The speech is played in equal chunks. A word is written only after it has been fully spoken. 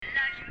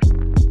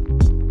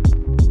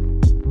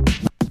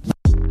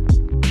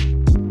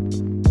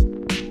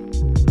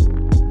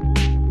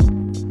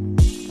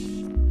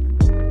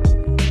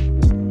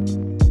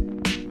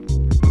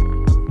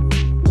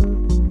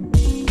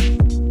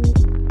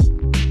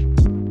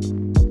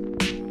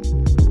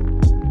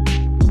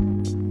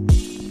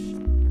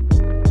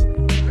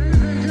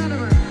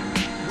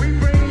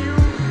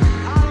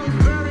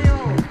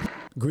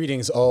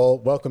Greetings all.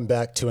 Welcome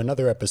back to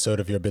another episode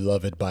of your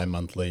beloved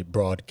bi-monthly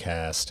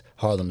broadcast,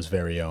 Harlem's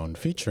very own,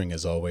 featuring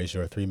as always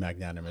your three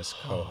magnanimous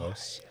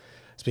co-hosts.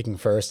 Speaking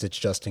first, it's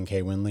Justin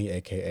K. Winley,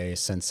 aka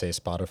Sensei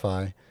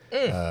Spotify,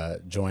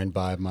 joined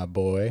by my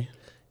boy.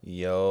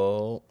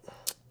 Yo,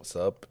 what's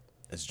up?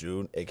 It's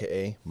Jude,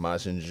 aka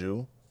Majin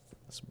Ju.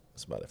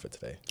 That's about it for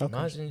today. Okay.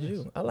 Majin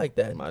Ju. I like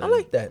that. Majin, I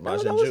like that. That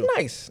was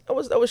nice. That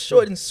was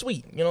short and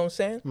sweet. You know what I'm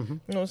saying? Mm-hmm. You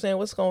know what I'm saying?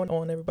 What's going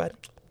on, everybody?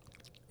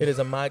 It is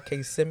Ahmad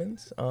K.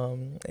 Simmons,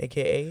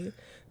 a.k.a.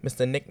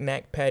 Mr.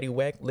 Knick-Knack, Patty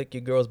Whack, Lick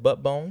Your Girl's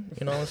Butt Bone.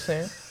 You know what I'm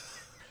saying?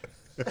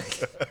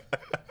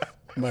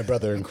 My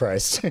brother in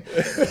Christ.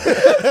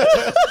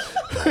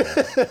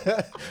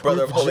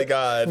 Brother of Holy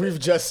God. We've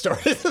just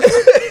started.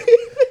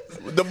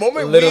 The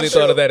moment literally we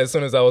thought chill, of that as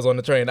soon as I was on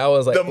the train. I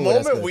was like, the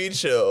moment we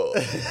chill,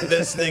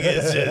 this nigga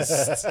is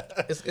just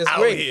it's out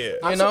great. here.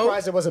 I'm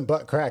surprised it wasn't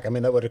butt crack. I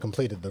mean, that would have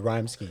completed the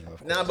rhyme scheme. Of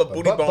course. Nah, but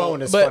booty butt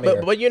bone is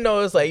funnier. But you know,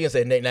 it's like you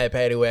say Knick-Knack,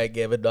 Patty Whack,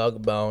 give a dog a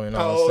bone. You know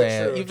what I'm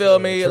saying? True, you feel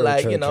true, me? true,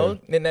 Like, true, you know,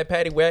 true. Knick-Knack,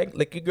 Patty Whack,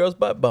 lick your girl's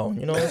butt bone.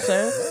 You know what I'm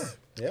saying?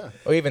 Yeah.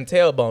 Or even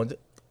tailbone.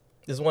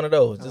 Just one of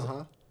those. Just,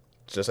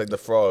 Just like the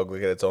frog,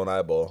 look at its own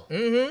eyeball.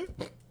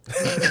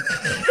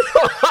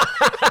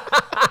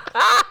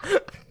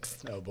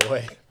 Oh,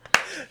 boy.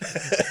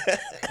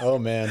 Oh,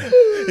 man.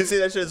 You see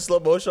that shit in slow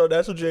motion on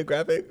National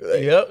Geographic?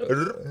 Like, Yep.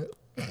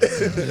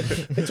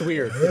 It's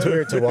weird. It's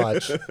weird to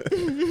watch.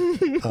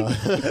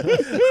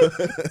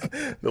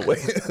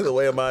 the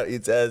way Ahmad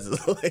eats ass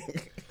is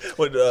like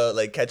when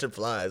like catching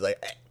flies.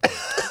 Like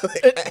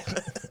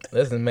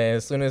Listen, man,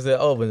 as soon as it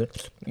opens,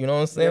 you know what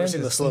I'm saying? You ever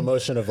seen the slow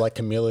motion of like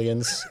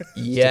chameleons?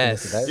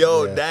 Yes.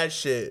 that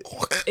shit.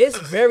 It's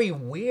very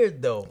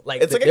weird, though.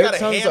 Like, It's like it their got a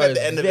tongues hand are at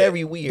the end of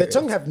very it. weird. The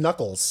tongue have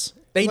knuckles.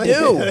 They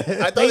do. I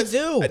thought They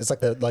do. It's like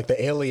the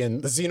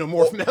alien, the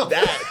xenomorph mouth.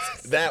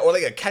 that or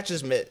like a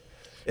catcher's mitt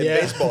in Yeah.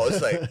 baseball.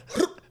 It's like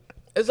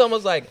It's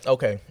almost like,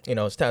 okay, you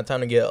know, it's time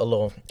to get a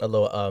little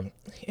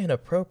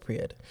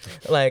inappropriate.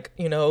 Like,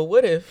 you know,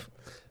 what if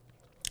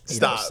you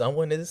know, Stop.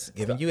 someone is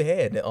giving you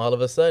head and all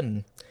of a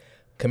sudden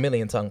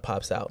chameleon tongue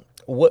pops out?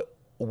 What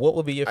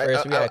would be your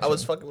first reaction? I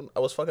was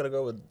fucking a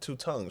girl with two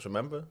tongues.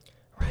 Remember?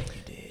 Right,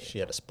 you did. She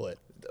had a split.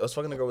 I was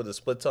fucking a girl with a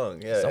split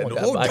tongue. Yeah. Someone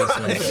and got who body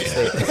died?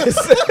 slammed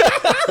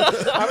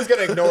upstairs. I was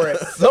gonna ignore it.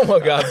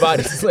 Someone got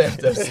body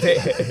slammed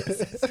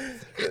upstairs.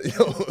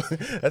 Yo,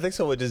 I think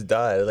someone just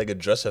died. Like a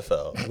dresser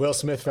fell. Will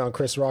Smith found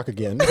Chris Rock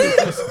again,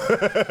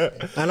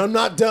 and I'm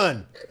not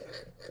done.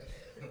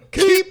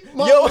 Keep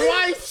my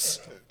wife's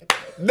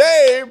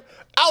Name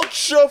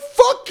out your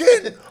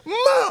fucking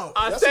mouth.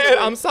 I said,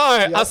 I'm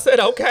sorry. I said,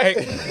 okay.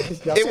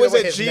 It was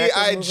a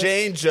G.I.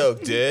 Jane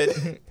joke,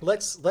 dude.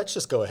 Let's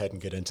just go ahead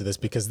and get into this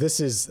because this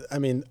is. I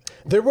mean,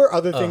 there were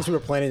other things we were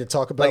planning to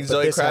talk about, Like but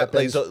Zoe this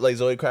happened. like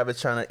Zoe Kravitz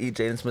trying to eat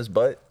Jaden Smith's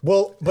butt.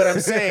 Well, but I'm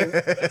saying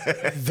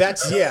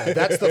that's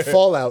the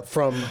fallout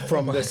from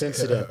this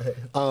incident.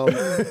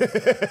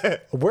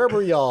 Where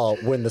were y'all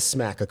when the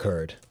smack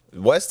occurred?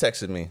 Wes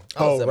texted me.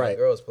 I was Oh, at right. my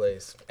girl's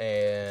place,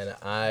 and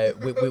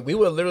we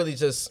were literally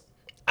just.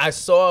 I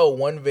saw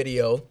one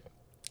video.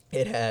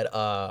 It had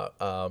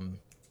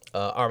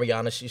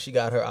Ariana. She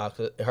got her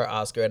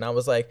Oscar, and I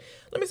was like,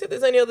 let me see if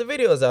there's any other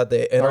videos out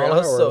there. And Ariana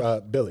also,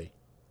 or Billy?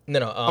 no,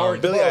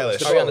 Billie Eilish.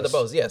 Ariana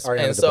DeBose, yes.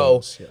 Ariana And so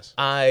DeBose, yes.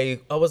 I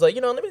was like,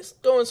 you know, let me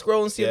just go and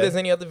scroll and see if Yeah. there's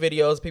any other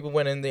videos. People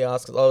went in the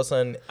Oscars. All of a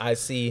sudden, I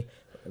see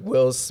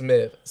Will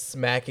Smith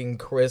smacking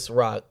Chris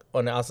Rock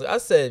on the Oscars. I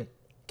said,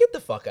 get the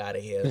fuck out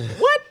of here.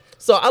 What?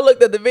 So I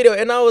looked at the video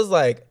and I was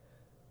like,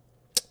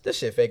 this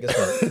shit fake as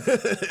fuck.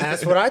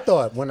 That's what I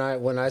thought when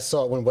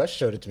Wes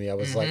showed it to me. I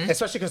was like,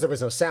 especially because there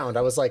was no sound.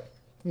 I was like,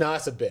 no,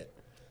 that's a bit.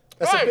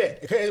 That's Right. a bit.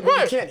 Okay,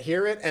 Right. You can't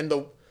hear it, and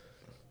the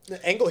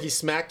angle he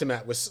smacked him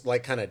at was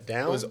like kind of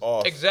down. It was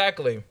off.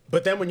 Exactly.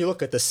 But then when you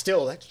look at the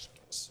still,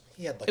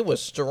 he had like It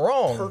was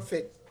strong.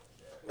 perfect.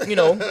 You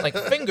know, like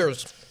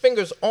fingers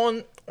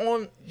on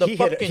the He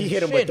fucking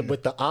hit him chin.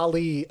 with the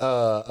ollie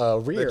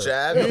rear. The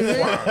jab.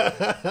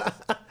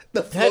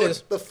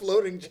 The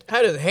floating jab.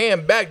 Had his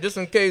hand back just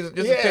in case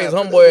Yeah,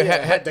 homeboy yeah,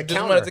 had had to just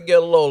counter. wanted to get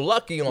a little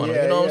lucky on him.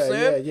 You know what I'm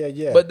saying?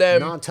 Yeah. But then,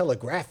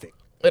 non-telegraphic.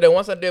 and then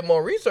once I did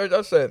more research,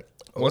 I said,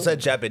 Once that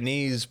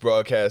Japanese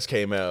broadcast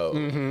came out,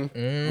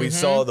 we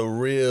saw the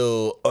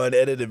real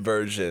unedited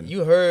version.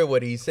 you heard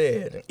what he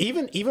said.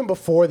 Even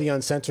before the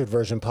uncensored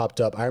version popped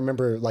up, I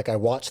remember like I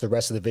watched the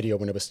rest of the video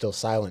when it was still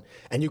silent,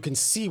 and you can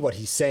see what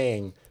he's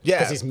saying Yeah.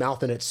 because he's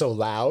mouthing it so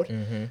loud.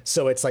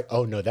 So it's like,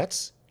 oh no,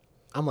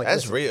 I'm like,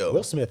 That's listen, real.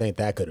 Will Smith ain't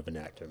that good of an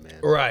actor, man.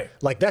 Right.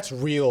 Like that's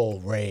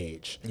real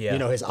rage. Yeah. You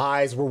know, his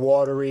eyes were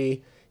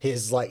watery.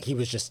 His like he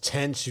was just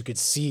tense. You could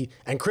see,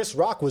 and Chris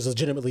Rock was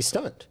legitimately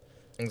stunned.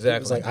 He was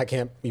Exactly. like, I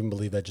can't even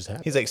believe that just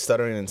happened. He's like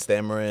stuttering and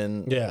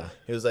stammering. Yeah.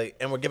 He was like,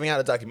 and we're giving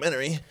out a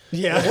documentary.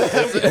 Yeah,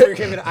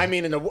 I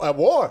mean, an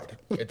award.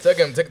 It took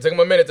him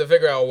a minute to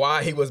figure out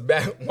why he was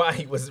back, why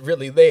he was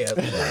really there. So,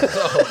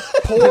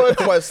 Poor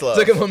Questlove.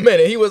 took him a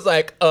minute. He was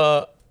like,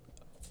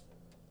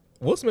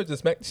 Will Smith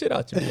just smacked the shit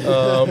out you.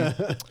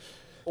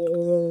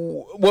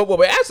 what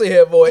we're actually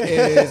here for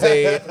is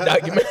a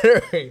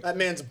documentary. That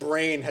man's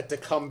brain had to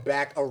come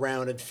back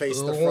around and face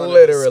the front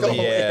Literally. of his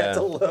skull. It Yeah. had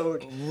to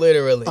load.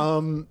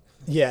 Literally.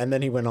 Yeah, and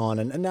then he went on.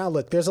 And now,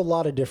 look, there's a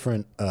lot of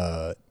different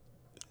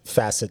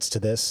facets to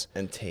this.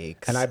 And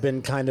takes. And I've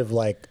been kind of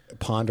like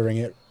pondering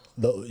it,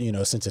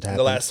 since it happened.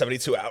 the last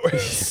 72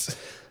 hours.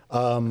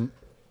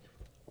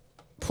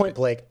 Point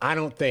blank, I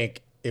don't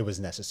think it was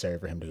necessary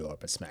for him to go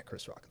up and smack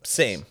Chris Rock.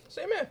 Same.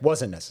 Same man.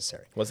 Wasn't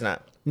necessary. Was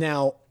not.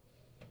 Now,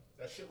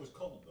 That shit was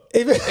cold though.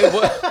 It was,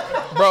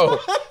 bro.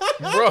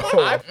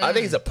 I think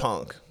he's a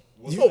punk.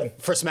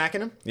 for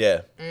smacking him,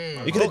 Yeah.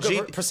 You could Go,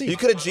 have proceed. You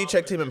could have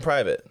G-checked him in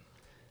private.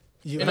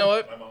 You know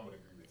what? My mom would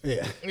agree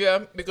with Yeah.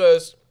 Yeah,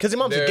 because 'Cause your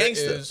mom's a there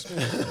gangster.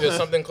 there's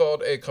something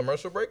called a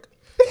commercial break.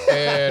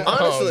 And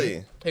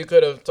Honestly. he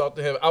could have talked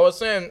to him. I was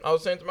saying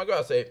to my girl,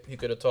 I said he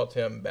could have talked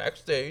to him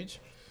backstage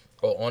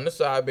or on the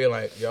side, being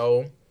like,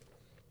 "Yo,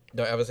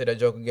 don't ever say that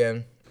joke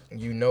again.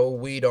 You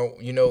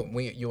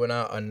and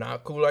I are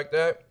not cool like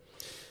that.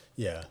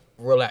 Yeah.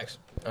 Relax,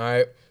 all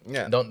right?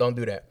 Yeah. Don't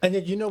do that." And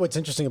yet, what's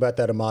interesting about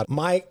that, Ahmad?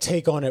 My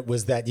take on it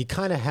was that you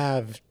kind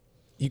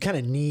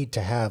of need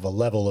to have a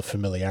level of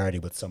familiarity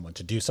with someone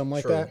to do something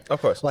like that.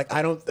 Of course. Like,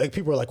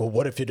 people are like, well,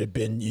 what if it had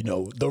been,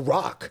 The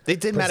Rock? They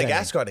did presenting?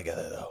 Madagascar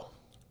together, though.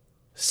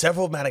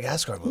 Several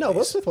Madagascar movies. No,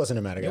 Will Smith wasn't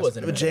in Madagascar. He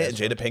wasn't in With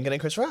Jada Pinkett and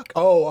Chris Rock.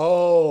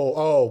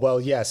 Oh, well,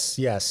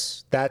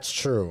 yes. That's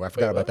true. I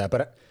forgot about that.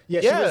 But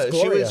Yeah, she was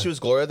Gloria. she was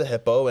Gloria the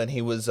hippo, and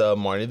he was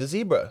Marnie the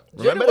zebra. Jada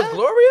Remember was that?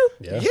 Gloria?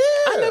 Yeah.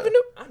 Yeah, I never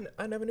knew.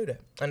 I never knew that.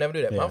 I never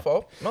knew that. My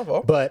fault.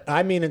 But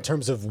I mean, in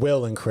terms of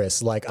Will and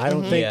Chris, like, I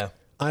don't think, Yeah.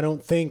 I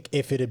don't think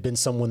if it had been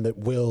someone that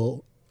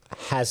Will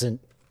hasn't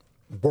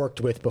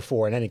worked with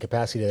before in any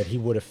capacity, that he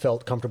would have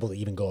felt comfortable to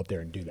even go up there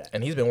and do that.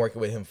 And he's been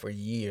working with him for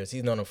years.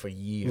 He's known him for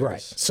years.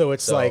 Right. So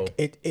it's like,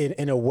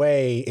 in a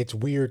way, it's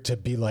weird to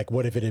be like,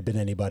 what if it had been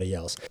anybody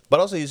else? But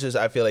also,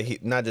 I feel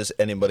like not just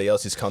anybody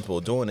else, he's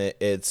comfortable doing it.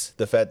 It's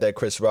the fact that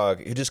Chris Rock,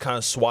 he just kind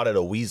of swatted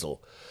a weasel.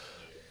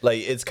 Like,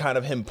 it's kind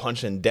of him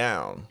punching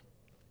down.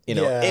 If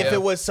Yeah.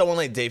 it was someone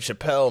like Dave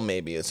Chappelle,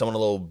 maybe, or someone a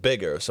little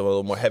bigger, someone a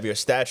little more heavier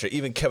stature,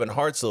 even Kevin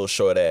Hart's little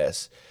short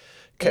ass,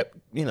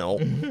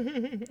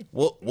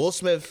 Will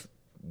Smith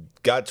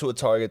got to a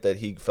target that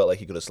he felt like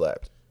he could have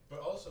slapped. But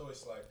also,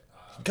 it's like,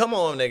 Come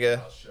on, nigga.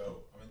 y'all show.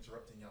 I'm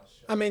interrupting y'all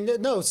show. I mean,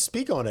 no,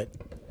 speak on it.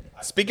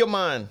 Speak your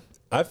mind.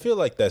 I feel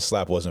like that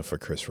slap wasn't for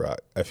Chris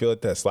Rock. I feel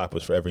like that slap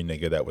was for every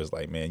nigga that was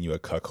like, man, you a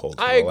cuckold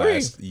for I the agree.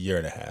 last year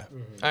and a half.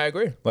 I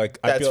agree. Like,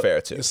 I That's feel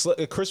fair,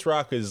 too. Chris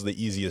Rock is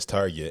the easiest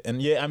target.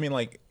 And yeah, I mean,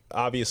 like,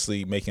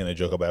 obviously making a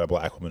joke about a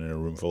black woman in a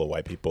room full of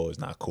white people is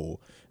not cool.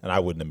 And I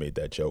wouldn't have made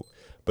that joke.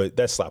 But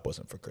that slap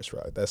wasn't for Chris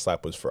Rock. That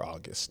slap was for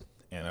August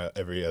and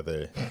every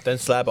other. Then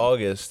slap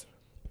August.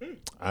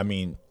 I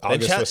mean, Then,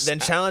 August was, then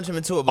challenge him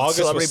into a August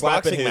celebrity was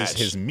slapping boxing his, match.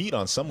 his meat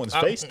on someone's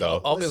face,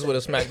 though. August would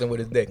have smacked him with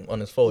his dick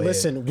on his forehead.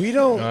 Listen, we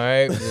don't. All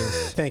right.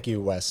 Thank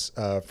you, Wes,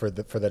 for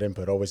that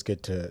input. Always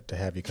good to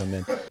have you come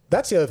in.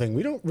 That's the other thing.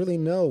 We don't really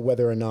know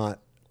whether or not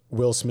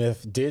Will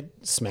Smith did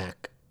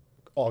smack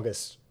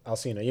August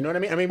Alsina. You know what I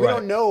mean? I mean, we Right.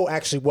 don't know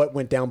actually what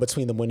went down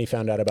between them when he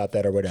found out about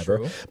that or whatever.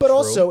 True, But true.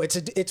 also,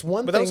 it's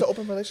one But thing. that was an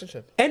open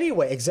relationship.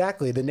 Anyway,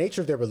 exactly. The nature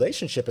of their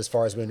relationship, as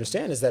far as we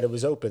understand, is that it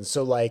was open.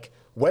 So, like,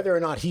 whether or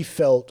not he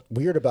felt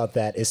weird about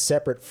that is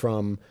separate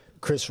from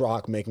Chris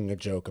Rock making a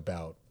joke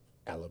about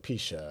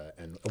alopecia.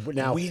 And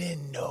now, We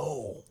didn't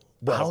know.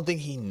 I don't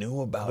think he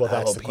knew about well,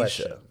 that's the alopecia.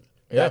 question.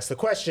 That's the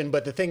question.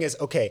 But the thing is,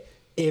 okay,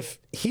 if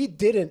he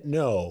didn't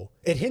know,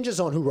 it hinges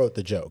on who wrote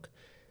the joke.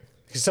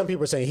 Because some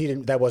people are saying he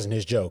didn't. That wasn't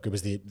his joke. It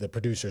was the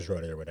producers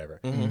wrote it or whatever.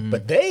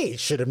 But they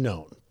should have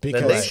known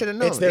because they should have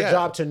known, it's their yeah.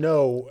 job to know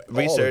all of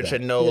Research that.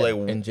 and know Yeah.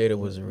 like And Jada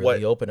was really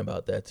What? open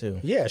about that too.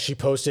 Yeah, she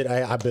posted. I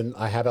have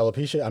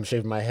alopecia. I'm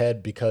shaving my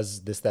head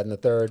because this, that, and the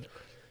third.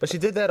 But she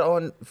did that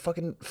on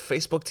fucking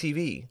Facebook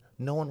TV.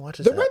 No one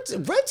watches The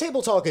that. Red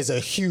Table Talk is a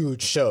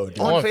huge show, dude.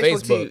 On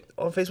Facebook. TV.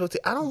 On Facebook TV.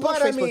 I don't watch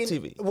But I Facebook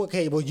mean, TV.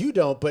 okay, well you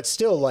don't, but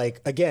still,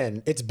 like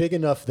again, it's big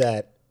enough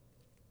that,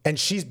 and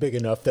she's big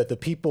enough that the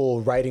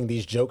people writing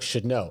these jokes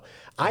should know.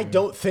 I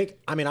don't think.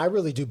 I mean, I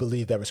really do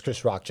believe that was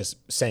Chris Rock just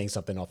saying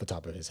something off the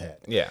top of his head.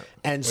 Yeah.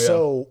 And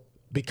so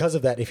because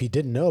of that, if he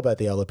didn't know about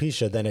the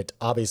alopecia, then it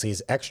obviously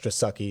is extra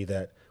sucky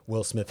that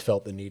Will Smith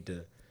felt the need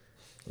to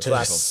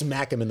Slap him.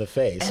 smack him in the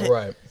face.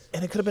 Right.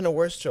 And it could have been a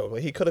worse joke.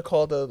 Like he could have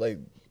called like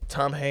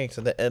Tom Hanks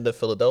at the end of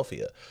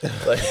Philadelphia.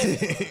 Like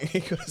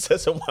he could have said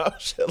some wild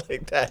shit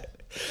like that.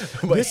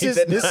 But This he is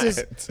did this not.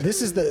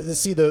 is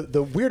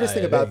the weirdest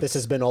thing I about agree. this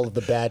has been all of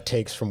the bad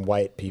takes from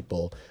white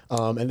people.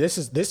 And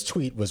this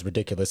tweet was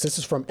ridiculous. This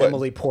is from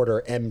Emily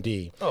Porter,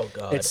 MD. Oh,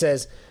 God. It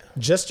says,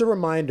 just a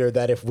reminder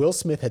that if Will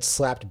Smith had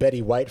slapped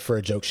Betty White for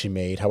a joke she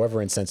made,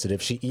 however insensitive,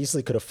 she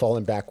easily could have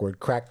fallen backward,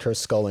 cracked her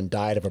skull, and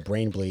died of a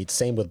brain bleed.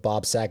 Same with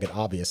Bob Saget,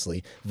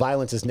 obviously.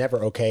 Violence is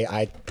never okay.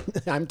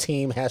 I'm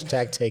team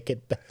hashtag take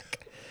it back.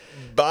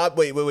 Bob,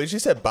 wait. She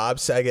said Bob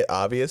Saget,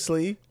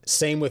 obviously.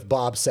 Same with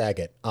Bob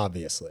Saget,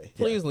 obviously.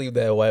 Please leave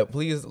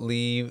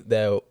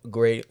that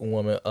great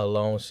woman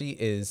alone. She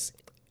is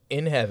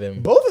in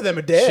heaven, Both of them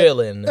are dead.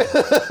 chilling,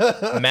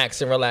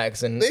 maxing,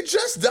 relaxing. They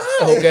just died.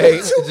 Okay,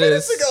 2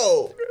 minutes just-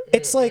 ago.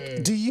 It's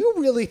like, do you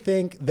really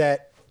think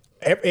that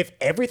if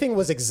everything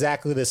was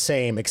exactly the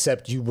same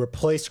except you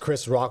replaced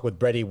Chris Rock with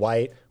Betty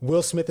White,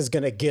 Will Smith is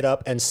going to get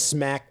up and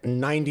smack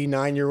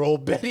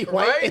 99-year-old Betty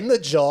White Right? in the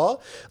jaw?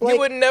 You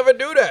would never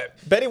do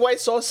that. Betty White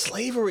saw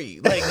slavery.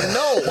 Like,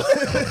 no.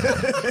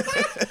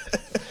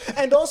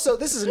 And also,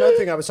 this is another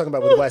thing I was talking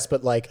about with Wes,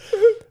 but like,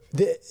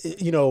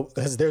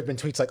 because there have been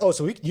tweets like, oh,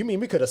 so you mean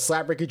we could have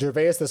slapped Ricky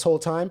Gervais this whole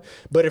time?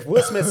 But if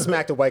Will Smith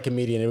smacked a white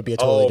comedian, it would be a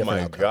totally Oh different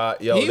my outcome.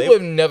 God, yo, He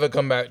would never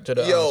come back to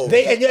the. yo,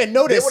 And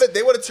notice,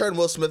 they would have turned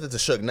Will Smith into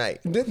Suge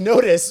Knight.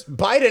 notice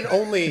Biden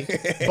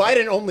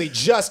only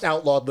just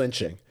outlawed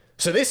lynching.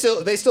 So they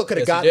still could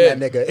have Yes, he gotten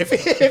that did. nigga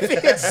if he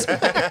had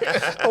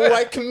smacked a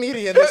white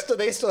comedian.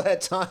 They still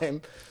had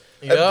time.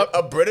 Yep.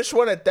 A British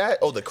one at that.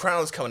 Oh, the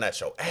crown's coming at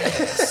your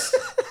ass.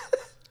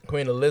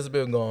 Queen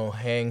Elizabeth gonna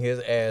hang his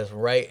ass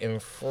right in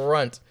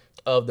front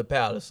of the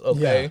palace.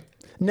 Okay.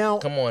 Now,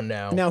 Come on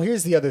now. Now,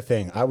 here's the other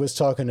thing. I was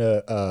talking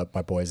to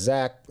my boy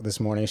Zach this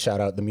morning. Shout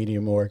out the Media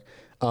Morgue.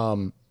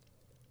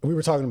 We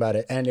were talking about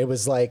it, and it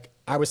was like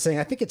I was saying.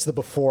 I think it's the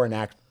before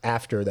and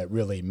after that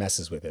really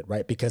messes with it,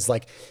 right? Because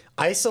like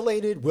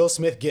isolated Will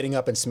Smith getting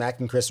up and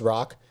smacking Chris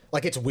Rock,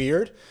 like it's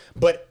weird,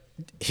 but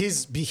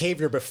his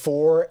behavior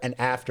before and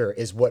after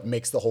is what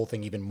makes the whole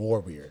thing even more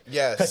weird.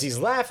 Yes. Because he's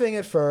laughing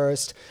at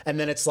first, and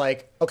then it's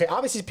like, okay,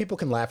 obviously people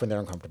can laugh when they're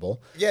uncomfortable.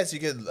 Yes, you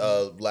could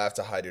laugh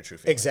to hide your true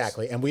feelings.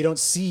 Exactly. And we don't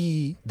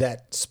see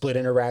that split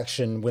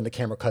interaction when the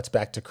camera cuts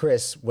back to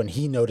Chris when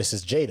he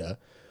notices Jada.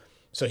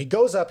 So he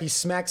goes up, he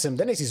smacks him.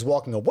 Then as he's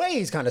walking away,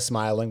 he's kind of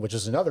smiling, which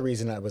is another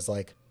reason I was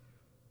like,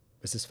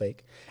 is this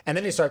fake? And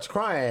then he starts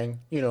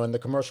crying, in the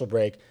commercial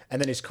break. And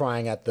then he's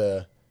crying at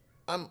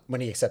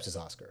when he accepts his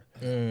Oscar.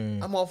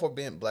 I'm all for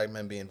black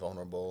men being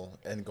vulnerable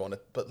and going to,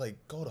 but like,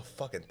 go to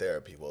fucking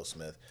therapy, Will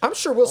Smith. I'm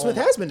sure Will Smith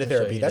has been to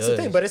therapy. he That's the does.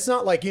 thing. But it's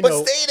not like, But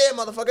stay there,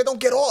 motherfucker. Don't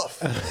get off.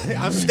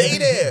 Stay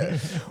there.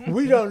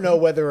 we don't know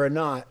whether or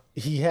not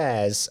he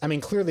has. I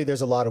mean, clearly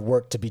there's a lot of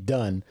work to be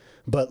done,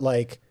 but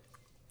like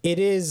it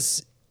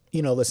is,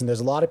 listen, there's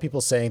a lot of people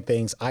saying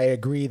things. I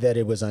agree that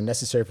it was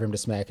unnecessary for him to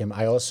smack him.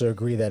 I also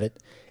agree that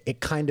it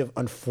kind of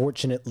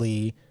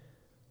unfortunately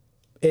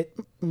it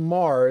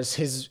mars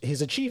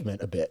his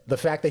achievement a bit. The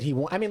fact that he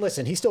won, I mean,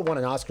 listen, he still won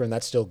an Oscar and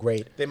that's still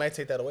great. They might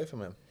take that away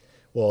from him.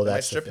 Well, might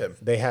that's strip the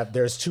thing. him.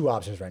 There's two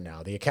options right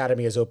now. The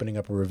Academy is opening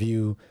up a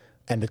review,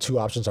 and the two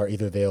options are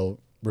either they'll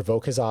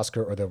revoke his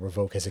Oscar or they'll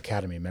revoke his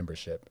Academy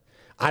membership.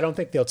 I don't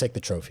think they'll take the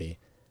trophy,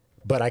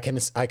 but I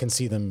can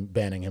see them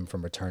banning him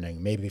from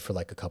returning, maybe for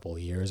like a couple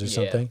of years or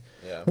something.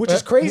 Yeah. Which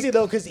is crazy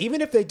though, because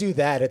even if they do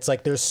that, it's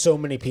like there's so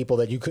many people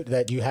that you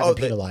haven't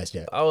they- penalized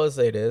yet. I would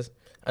say this.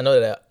 I know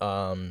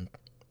that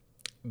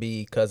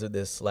because of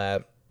this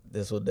slap,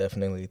 this will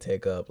definitely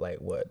take up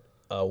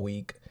a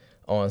week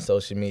on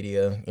social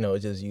media. It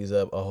just use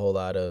up a whole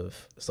lot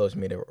of social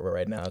media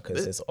right now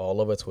because it's all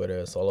over Twitter,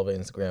 it's all over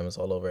Instagram, it's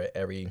all over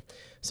every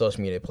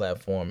social media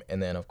platform.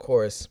 And then of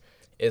course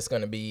it's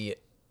gonna be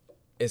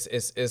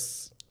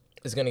it's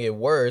gonna get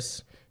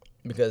worse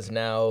because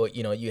now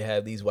you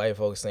have these white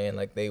folks saying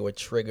like they were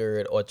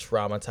triggered or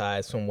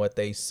traumatized from what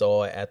they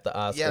saw at the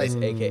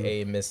Oscars,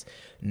 aka Miss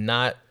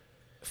Not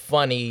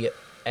Funny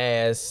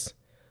Ass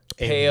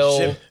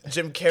Pale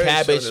Jim Carrey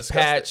Cabbage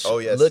Patch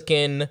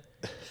looking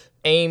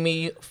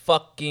Amy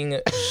fucking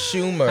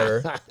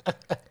Schumer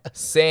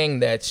saying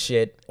that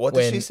shit. What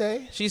did she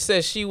say? She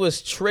said she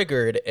was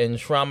triggered and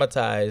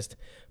traumatized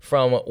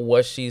from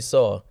what she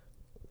saw.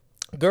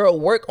 Girl,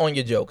 work on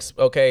your jokes,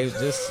 okay?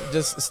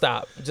 Just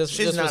stop.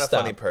 She's not a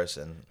stop. funny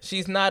person.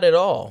 She's not at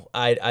all.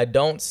 I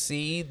don't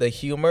see the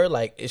humor.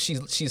 Like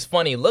she's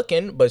funny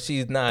looking, but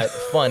she's not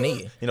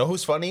funny. You know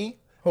who's funny?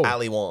 Who?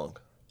 Ali Wong.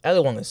 Ali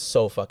Wong is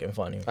so fucking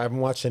funny. I haven't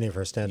watched any of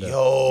her stand-up.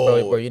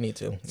 Bro, you need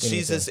to.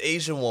 She's this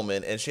Asian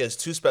woman, and she has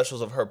 2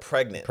 specials of her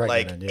pregnant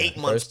like yeah. 8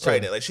 months First two.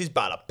 pregnant. Like she's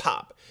about to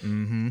pop,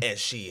 and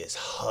she is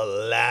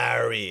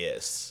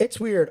hilarious. It's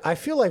weird. I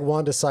feel like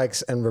Wanda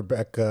Sykes and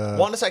Rebecca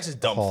Wanda Sykes is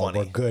dumb Hall funny.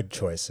 were good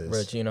choices.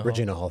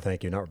 Regina Hall.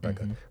 Thank you, not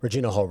Rebecca.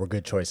 Regina Hall were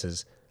good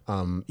choices.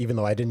 Even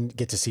though I didn't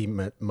get to see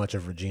much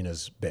of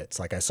Regina's bits,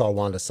 like I saw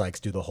Wanda Sykes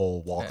do the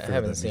whole walk through. I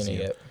haven't the seen it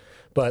museum. yet.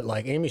 But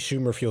like Amy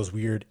Schumer feels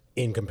weird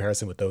in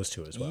comparison with those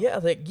two as well. Yeah,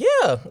 like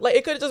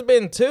it could have just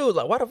been 2.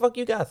 Like, why the fuck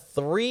you got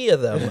 3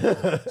 of them?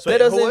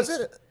 Wait, who was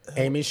it?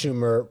 Amy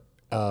Schumer,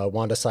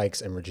 Wanda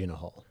Sykes, and Regina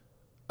Hall.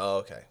 Oh,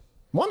 okay.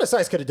 Wanda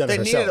Sykes could have done They it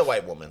herself. needed a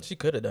white woman. She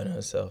could have done it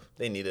herself.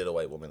 They needed a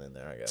white woman in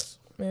there, I guess.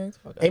 Man, get the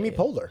fuck out Amy of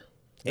here. Poehler.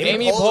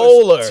 Amy Poehler's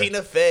Poehler.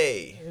 Tina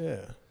Fey.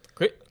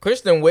 Yeah.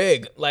 Kristen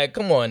Wiig. Like,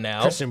 come on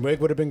now. Kristen Wiig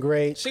would have been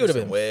great. She would have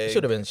Kristen Wiig. been.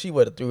 Should have been. She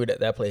would have threw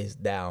that place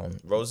down.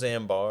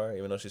 Roseanne Barr,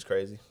 even though she's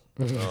crazy.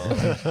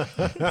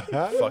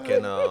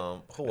 Fucking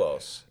who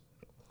else?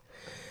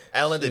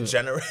 Ellen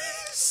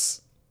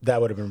DeGeneres. That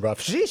would have been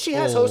rough. She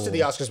has hosted the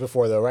Oscars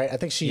before though, right? I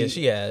think Yeah,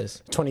 she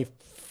has.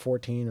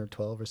 2014 or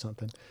 12 or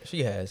something.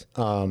 She has.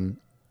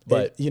 But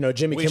But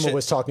Jimmy we Kimmel should-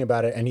 was talking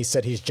about it, and he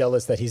said he's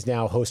jealous that he's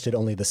now hosted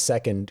only the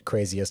second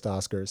craziest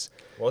Oscars,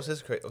 What was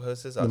his the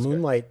Oscar?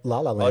 Moonlight La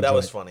La Land. Oh, that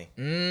was joint.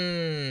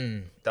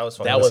 funny. That was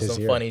funny. that was his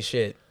some year. funny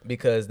shit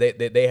because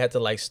they had to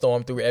like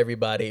storm through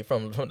everybody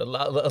from the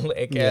La La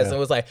Land cast Yeah. and it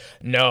was like,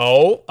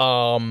 no,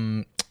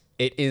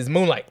 it is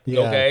Moonlight.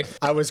 Yeah. Okay.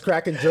 I was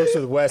cracking jokes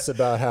with Wes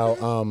about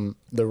how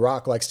The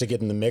Rock likes to get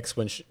in the mix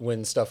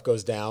when stuff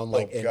goes down,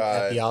 like at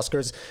God. the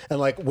Oscars, and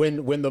like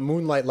when the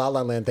Moonlight La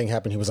La Land thing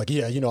happened, he was like,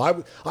 "Yeah,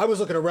 I was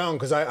looking around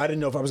because I didn't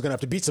know if I was gonna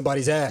have to beat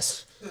somebody's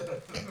ass."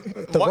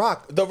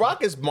 The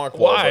Rock is Mark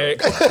Why?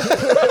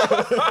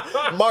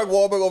 Wahlberg. Mark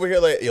Wahlberg over here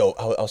like, yo,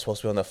 I was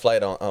supposed to be on that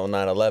flight on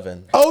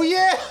 9/11. Oh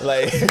yeah,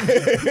 Like,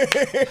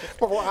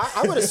 well,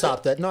 I would have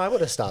stopped that. No, I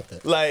would have stopped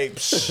it. like,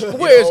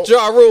 Where's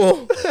Ja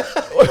Rule?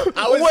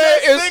 I was Where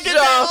just is thinking Ja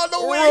that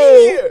on the way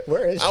Rule? here.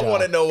 Where is I Ja?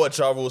 want to know what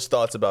Ja Rule's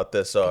thoughts about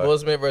this are. Will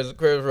Smith versus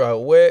Chris Rock.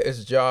 Where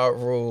is Ja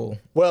Rule?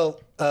 Well,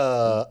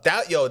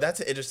 That's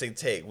an interesting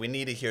take. We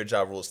need to hear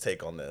Ja Rule's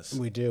take on this.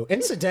 we do.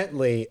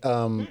 Incidentally,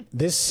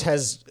 this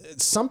has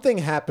something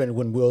happened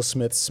when Will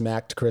Smith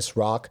smacked Chris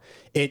Rock.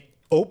 It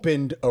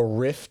opened a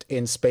rift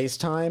in space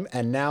time,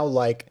 and now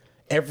like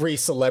every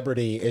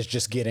celebrity is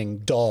just getting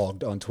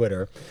dogged on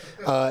Twitter.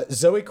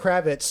 Zoe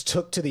Kravitz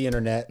took to the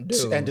internet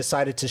and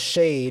decided to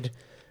shade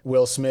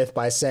Will Smith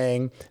by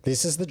saying,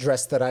 "This is the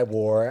dress that I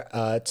wore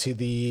to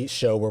the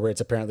show where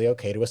it's apparently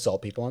okay to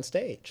assault people on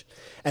stage."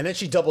 And then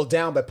she doubled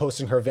down by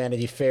posting her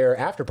Vanity Fair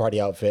after party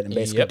outfit and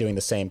basically Yep. doing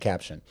the same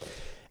caption.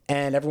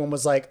 And everyone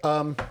was like,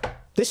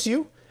 this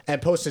you?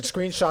 And posted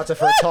screenshots of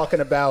her talking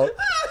about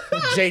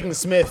Jaden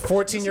Smith,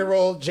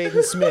 14-year-old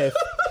Jaden Smith,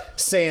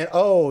 saying,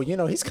 "Oh,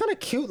 he's kind of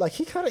cute. Like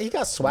he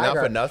got swagger."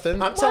 Not for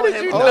nothing. I'm telling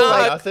did him, you "Oh, not?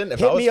 like, Nothing. If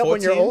hit I was me up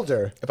when you're 14,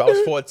 older." If I was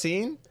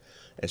 14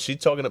 and she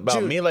talking about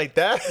Dude. me like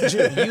that,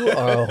 You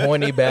are a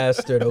horny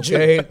bastard,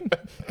 okay?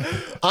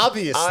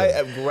 Obviously, I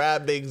am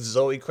grabbing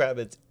Zoe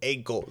Kravitz's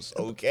ankles,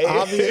 okay?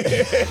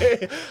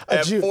 Obvi-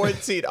 At Jude.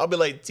 14, I'll be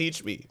like,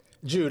 teach me.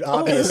 Jude,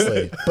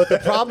 obviously. But the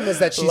problem is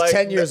that she's Like,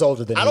 10 years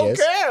older than I he don't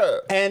is.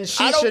 care. And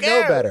she I don't should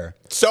know care. better.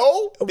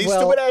 So, these Well-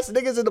 stupid ass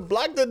niggas in the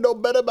block didn't know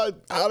better about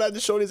holler at the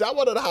shorties. I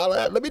wanted to holler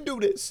at. Let me do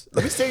this.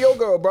 Let me see your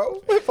girl,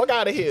 bro. Fuck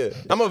out of here.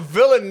 I'm a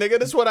villain, nigga.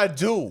 This is what I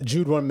do.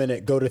 Jude, 1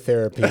 minute, go to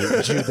therapy.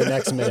 Jude, the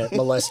next minute,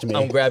 molest me.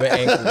 I'm grabbing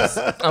ankles.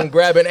 I'm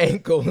grabbing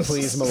ankles.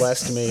 Please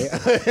molest me.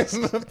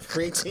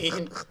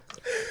 Preteen.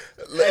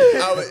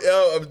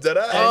 I'm dead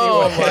ass.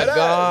 Oh, I'm my dead ass.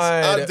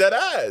 God. I'm dead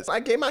ass. I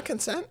gave my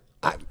consent.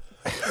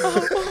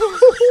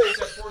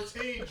 It's at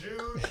 14,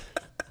 Jude.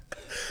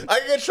 I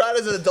can get tried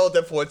as an adult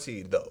at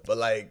 14, though. But,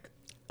 like,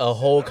 A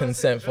whole I'm not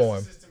saying consent the form.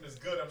 justice system is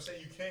good. I'm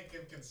saying you can't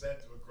give consent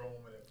to a grown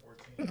woman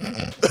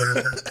at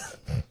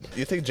 14.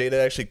 you think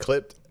Jada actually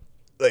clipped,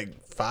 like,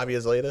 5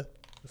 years later?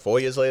 4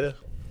 years later?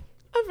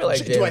 I feel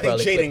like Do I Jaden think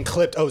probably Jaden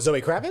clipped? Oh,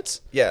 Zoe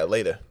Kravitz? Yeah,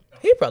 later.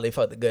 he probably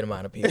fucked a good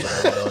amount of people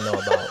that we don't know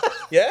about.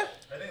 Yeah?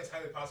 I think it's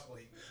highly possible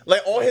he.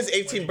 Like, on his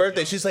 18th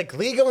birthday, she's like,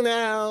 legal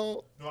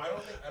now. No, I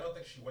don't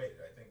think she waited.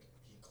 I think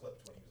he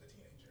clipped when he was a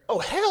teenager. Oh,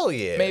 hell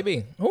yeah.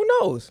 Maybe. Who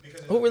knows?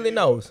 Because there's Who a really video-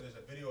 knows? There's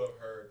a video of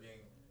her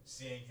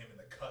seeing him in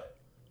the cut,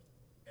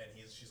 and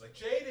she's like,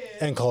 Jaden,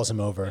 And calls him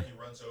over. And he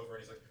runs over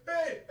and he's like,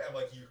 hey, I'm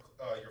like, you're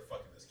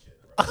fucking this kid.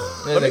 That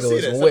Let me nigga see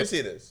was this. Let me whipped.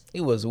 see this.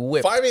 He was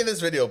whipped. Find me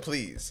this video,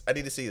 please. I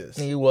need to see this.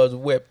 He was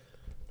whipped.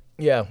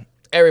 Yeah,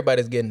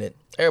 everybody's getting it.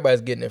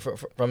 Everybody's getting it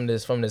from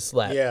this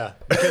slap. Yeah,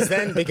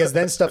 because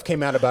then stuff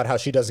came out about how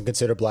she doesn't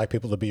consider black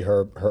people to be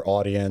her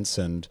audience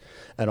and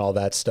all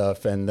that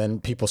stuff, and then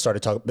people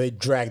started talking. They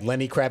dragged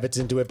Lenny Kravitz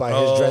into it by his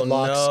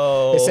dreadlocks.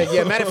 no. They said,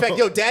 "Yeah, matter of fact,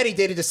 yo, Daddy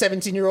dated a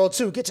 17-year-old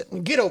too.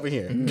 Get over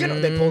here. Get over."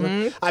 They pulled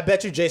him. I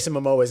bet you Jason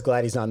Momoa is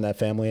glad he's not in that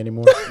family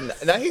anymore.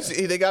 Now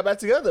they got back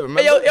together.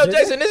 Remember? Hey, yo,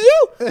 Jason, it's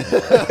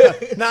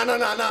you? No.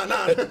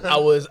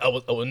 I was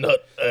not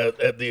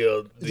at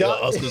the Yeah.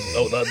 Oscars.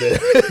 I was not there.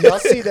 Y'all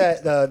see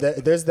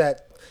that? There's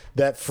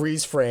that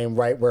freeze frame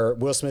right where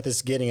Will Smith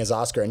is getting his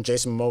Oscar and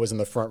Jason Momoa is in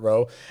the front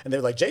row, and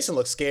they're like, Jason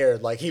looks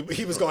scared, like he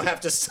was gonna have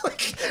to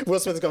like Will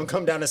Smith is gonna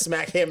come down and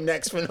smack him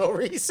next for no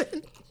reason.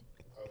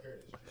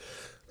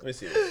 Let me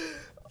see this.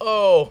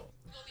 Oh,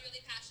 Really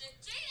passionate.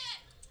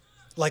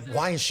 Jaden! Like,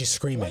 why is she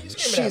screaming?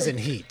 screaming She's at in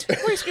heat. why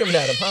you screaming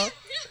at him, huh?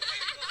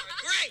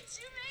 Great!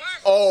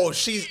 Oh,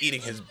 she's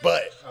eating his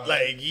butt.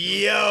 Like,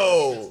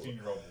 yo.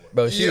 16-year-old boy.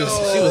 Bro, she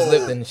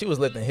was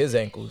lifting his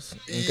ankles.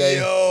 Okay.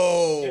 If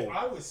Yo.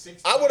 I was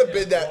 16, I would've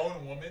been and that- a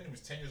grown woman who was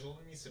 10 years older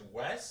than me said,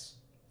 Wes?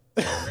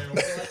 Ran over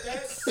like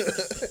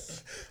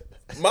that?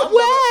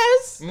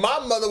 My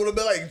mother would have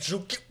been like,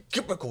 Drew,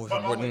 get back over My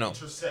here. mom would No.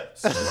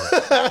 intercepts.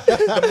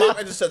 The mom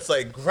intercepts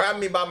like, grab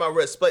me by my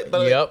wrist. But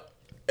like, Yep.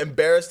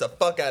 embarrassed the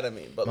fuck out of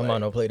me. But My like,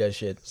 mom don't play that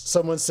shit.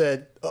 Someone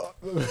said,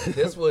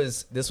 This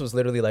was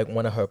literally like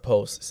one of her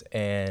posts,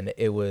 and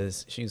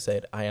she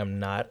said, "I am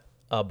not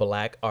a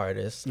black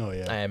artist. Oh,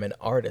 yeah. I am an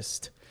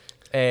artist."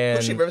 And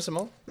was she River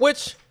Simone?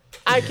 which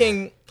I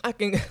can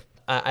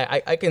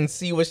I can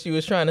see what she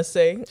was trying to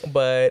say,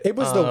 but It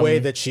was the way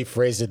that she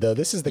phrased it, though.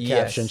 This is the yes.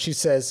 caption. She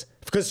says,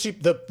 because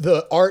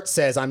the art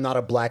says, "I'm not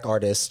a black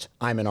artist.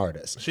 I'm an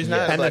artist." She's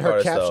not And a black then her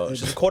artist, caption- though.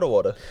 She's quarter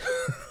water.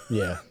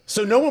 Yeah.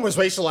 So no one was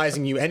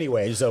racializing you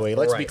anyway, Zoe.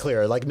 Let's be Right.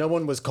 clear. Like no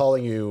one was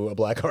calling you a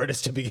black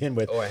artist to begin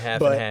with. or half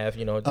But, and half,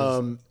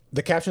 just,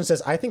 The caption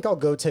says, "I think I'll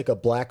go take a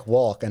black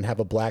walk and have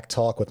a black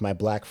talk with my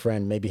black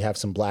friend. Maybe have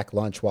some black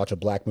lunch, watch a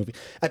black movie."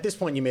 At this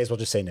point, you may as well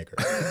just say nigger,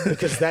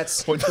 because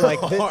that's like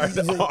Hard R at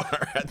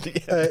the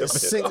end of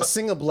it.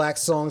 sing a black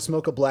song,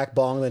 smoke a black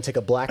bong, then take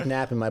a black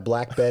nap in my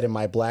black bed in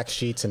my black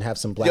sheets and have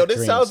some black Yo, this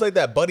dreams. sounds like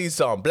that Buddy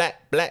song.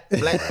 Black, black,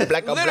 black,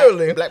 black,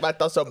 Literally. black, my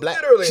thoughts are black.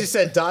 literally. She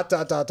said, ...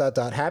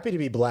 Happy to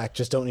be black,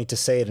 just don't need to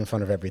say it in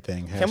front of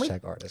everything. we-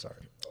 Hashtag art is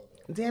art.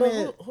 Damn But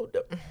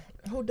it.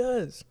 who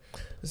does?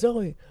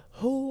 Zoe,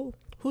 who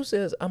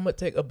says I'm gonna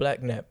take a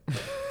black nap?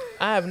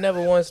 I have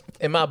never once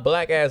in my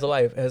black ass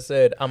life has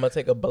said I'm gonna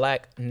take a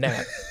black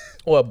nap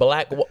or a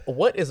black.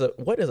 What is a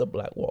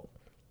black walk?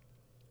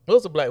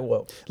 What's a black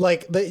walk?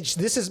 Like this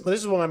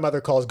is what my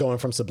mother calls going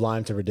from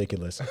sublime to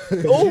ridiculous.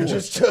 Oh,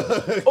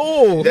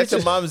 oh, That's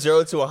your mom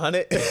 0 to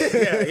 100.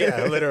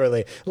 yeah,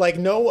 literally. Like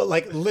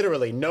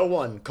literally no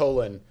one,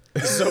 colon,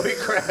 Zoe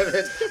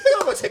Kravitz.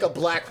 I'm gonna take a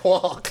black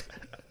walk.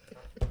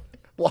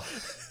 What?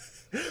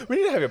 We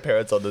need to have your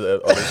parents on the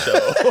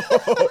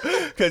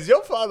show. Because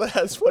your father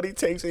has funny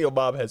takes and your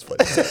mom has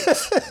funny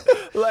takes.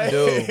 Like,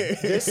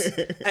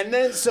 dude. And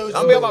then so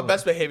I'll be on my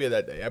best behavior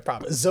that day, I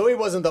promise. Zoe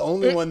wasn't the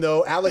only one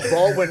though. Alec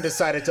Baldwin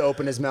decided to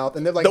open his mouth,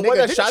 and they're like, The one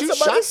 "Nigga, that didn't shot you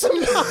somebody?" shot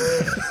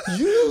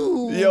somebody?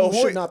 You Yo, who-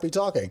 should not be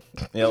talking."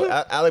 You know,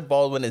 Alec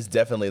Baldwin is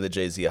definitely the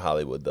Jay-Z of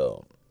Hollywood,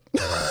 though.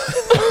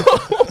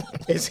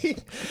 Is he?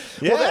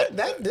 Yeah. Well,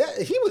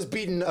 that he was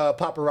beating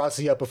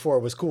paparazzi up before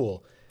it was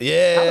cool.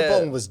 Yeah. Alec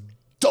Baldwin was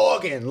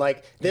dogging.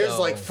 Like there's Yo.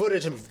 like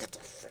footage of.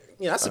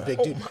 Yeah, that's a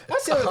big dude.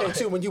 That's the other thing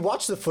too. When you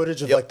watch the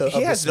footage of Yo, like the he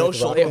of the has no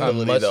Smith shoulder Rock-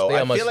 ability, though. They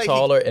I are much feel like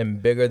taller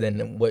and bigger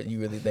than what you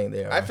really think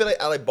they are. I feel like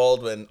Alec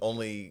Baldwin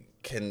only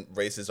can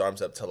raise his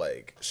arms up to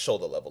like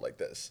shoulder level like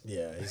this.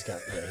 Yeah, he's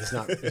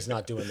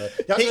not doing the.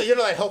 You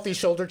know that healthy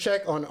shoulder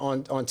check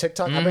on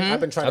TikTok. I've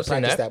been trying I've to seen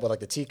practice that. that with like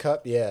the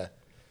teacup. Yeah,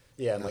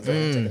 and like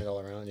taking it all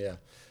around. Yeah.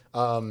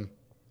 What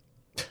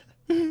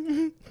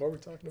were we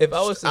talking about? If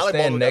I was to Alec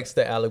stand Baldwin next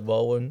to Alec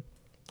Baldwin,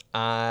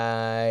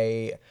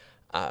 I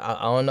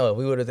don't know if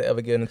we would have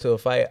ever get into a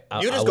fight.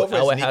 You just go for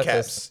his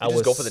kneecaps. I You just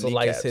would go for the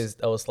slice kneecaps.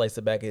 I would slice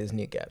the back of his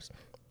kneecaps,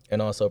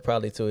 and also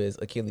probably to his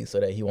Achilles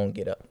so that he won't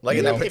get up. Like You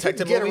in that know? If you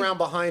Protected get movie? around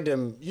behind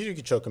him, you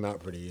could choke him out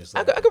pretty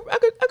easily. I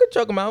could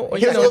choke him out. Or,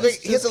 He you doesn't know, look like,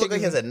 just he doesn't look kick like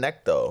he has him. a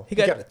neck, though. He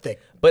He got a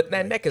thick. but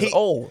that neck is He-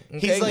 old.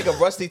 He's okay? like a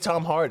rusty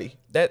Tom Hardy.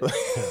 that.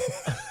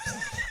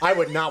 I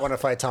would not want to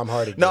fight Tom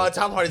Hardy. No, dude.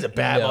 Tom Hardy's a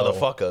bad No.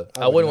 motherfucker.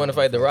 I wouldn't want to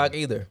fight The Rock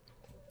either.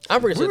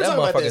 I'm pretty we sure were that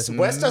talking about this. motherfucker's.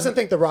 Wes doesn't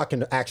think The Rock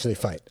can actually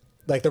fight.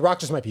 Like The Rock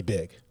just might be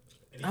big.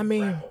 I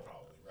mean,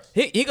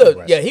 he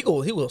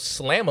go he will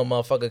slam a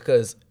motherfucker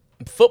because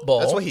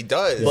football. That's what he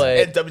does. But-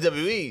 in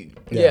WWE.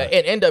 Yeah,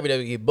 and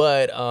WWE,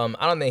 but I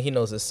don't think he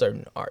knows a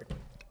certain art.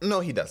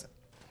 No, he doesn't.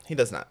 He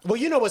does not. Well,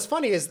 you know what's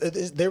funny is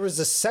there was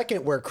a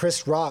second where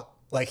Chris Rock,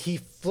 like he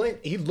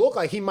looked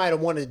like he might have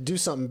wanted to do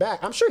something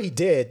back. I'm sure he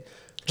did,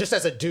 just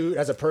as a dude,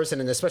 as a person,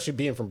 and especially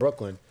being from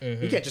Brooklyn.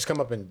 You can't just come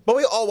up and But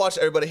we all watched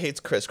Everybody Hates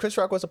Chris. Chris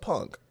Rock was a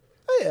punk.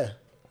 oh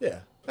yeah,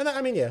 and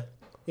I mean yeah,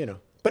 you know.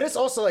 But it's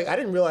also like I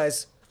didn't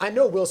realize. I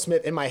know Will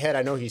Smith in my head.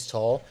 I know he's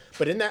tall,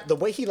 but in that the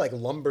way he like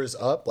lumbers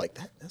up, like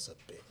that's a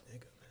big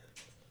nigga.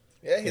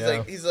 Yeah,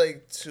 he's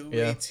like 218,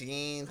 Yeah.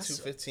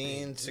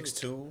 215,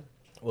 6'2".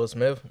 Will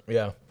Smith,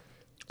 yeah.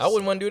 I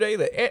wouldn't want to do that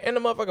either. And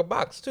the motherfucker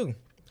box too.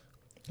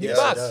 He Yeah,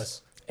 box. he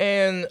does.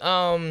 And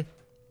I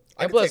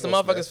could plus take the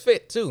Will motherfucker's Smith.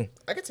 fit too.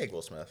 I could take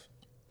Will Smith.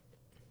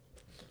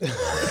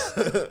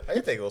 I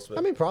could take Will Smith.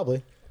 I mean,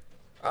 probably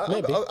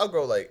maybe. I'll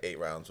go like 8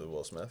 rounds with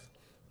Will Smith.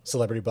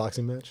 Celebrity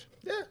boxing match.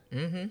 Yeah,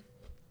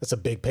 That's a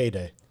big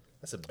payday.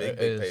 that's a big, It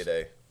big is.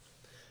 payday.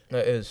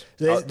 That is.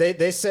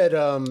 They said.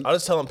 I'll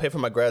just tell him pay for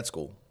my grad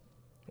school.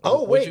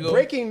 Oh Where'd wait! you go?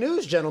 Breaking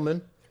news,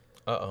 gentlemen.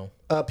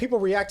 People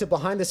reacted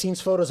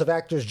behind-the-scenes photos of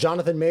actors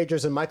Jonathan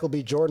Majors and Michael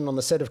B. Jordan on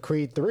the set of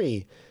Creed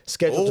 3,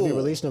 scheduled to be Ooh.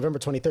 released November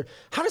 23rd.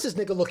 How does this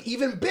nigga look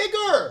even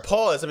bigger?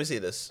 Pause. Let me see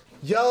this.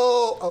 Yo,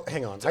 oh,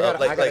 hang on. I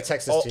gotta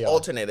text this to y'all.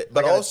 Alternate it,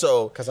 but I gotta-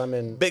 also 'cause I'm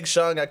in- Big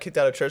Sean got kicked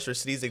out of church for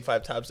sneezing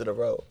 5 times in a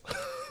row.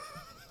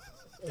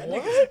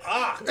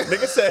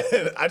 Nigga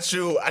said, I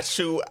chew.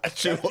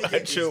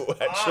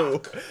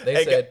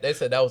 They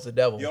said that was the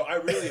devil. Yo, I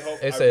really hope.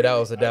 They I said that really-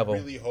 was the devil. I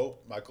really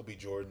hope Michael B.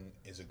 Jordan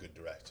is a good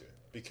director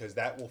because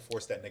that will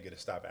force that nigga to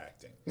stop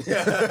acting.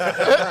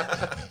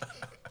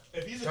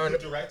 If he's a good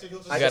director, he'll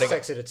just I gotta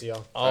just texted it to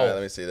y'all. All right,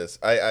 let me see this.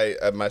 I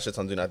my shit's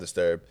on Do Not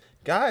Disturb.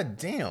 God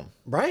damn.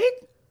 Right?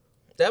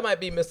 That might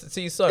be Mr.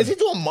 T's son. Is he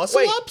doing muscle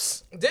Wait,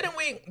 ups? Didn't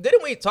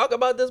we talk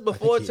about this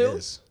before He too?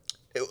 is.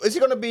 Is he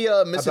gonna be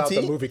Mr. About T?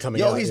 the movie coming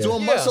Yo, out, he's yeah. doing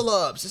Yeah. muscle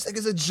ups. This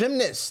nigga's a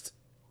gymnast.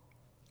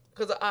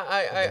 Because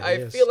I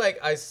is. feel like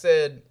I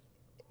said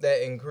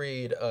that in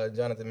Creed,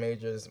 Jonathan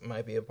Majors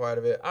might be a part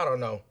of it. I don't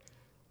know.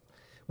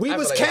 We I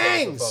was feel like I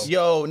said this Kangs. before.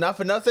 Yo, not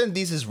for nothing.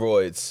 These is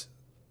roids.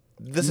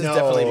 This is No.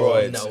 definitely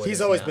roids. No. He's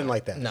it's always not. been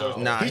like that. No.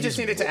 Nah, He just he's-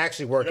 needed to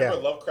actually work Remember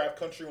out. Lovecraft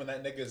Country when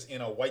that nigga's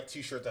in a white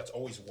t-shirt that's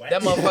always wet?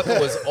 That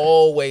motherfucker was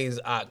always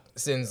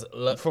since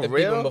For even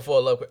real? before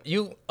Lovecraft.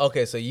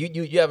 So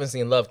you haven't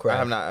seen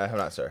Lovecraft? I have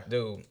not, sir.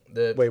 Dude,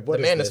 Wait, what the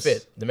is man is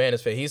this? fit. The man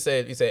is fit. He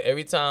said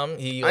every time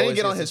he I didn't always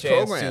get on gets his a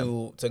chance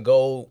program. to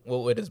go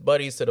with his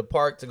buddies to the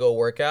park to go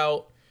work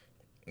out.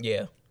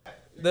 Yeah.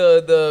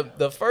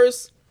 The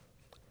first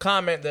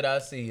comment that I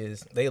see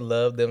is they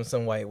love them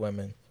some white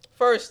women.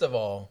 First of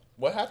all,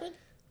 What happened?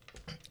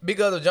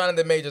 because of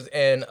Jonathan Majors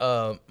and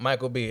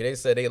Michael B, they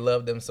said they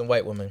love them some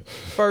white women.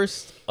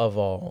 First of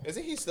all,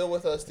 Isn't he still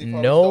with us? Steve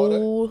Harvey's daughter?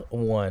 no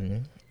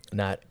one,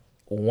 not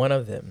one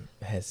of them,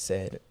 has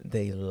said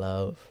they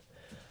love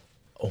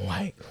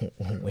white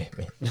women.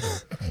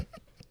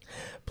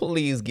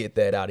 Please get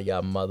that out of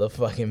y'all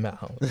motherfucking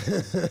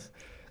mouth.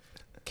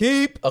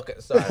 Okay,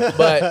 sorry,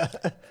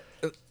 but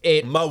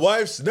My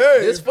wife's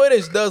name. this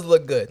footage does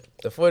look good.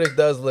 The footage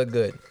does look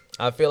good.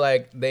 I feel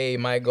like they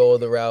might go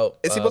the route.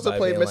 Is he supposed to by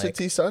play being Mr. like-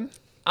 T's son?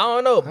 I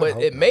don't know, but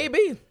hope it may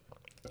be.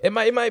 It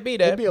might be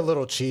that. It'd be a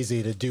little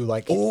cheesy to do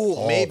like Ooh,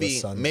 all maybe the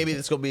sons. maybe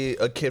this gonna be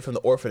a kid from the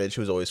orphanage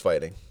who's always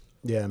fighting.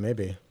 Yeah,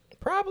 maybe.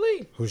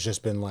 Probably. Who's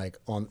just been like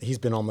he's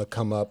been on the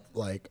come up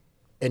like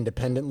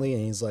independently,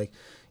 and he's like,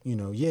 yeah,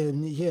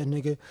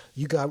 nigga,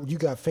 you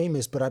got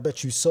famous, but I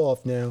bet you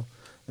soft now.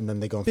 And then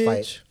they gonna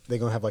fight. They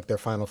gonna have like their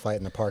final fight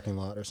in the parking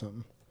lot or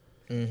something.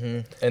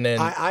 And then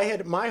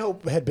My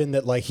hope had been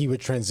that like he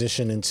would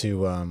transition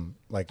into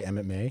like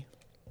MMA.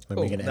 Like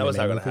make an That was MMA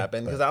not gonna movie,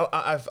 happen but-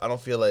 because I don't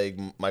feel like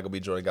Michael B.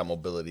 Jordan got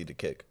mobility to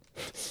kick.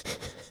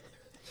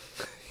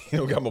 He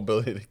don't got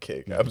mobility to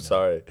kick. I'm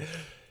sorry.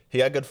 He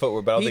got good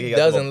footwork, but I don't think he he got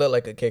the doesn't look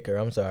like a kicker.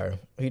 I'm sorry.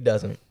 He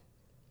doesn't.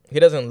 He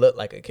doesn't look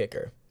like a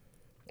kicker.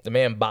 The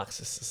man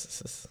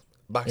boxes.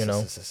 boxes. You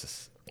know.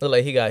 Look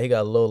like he got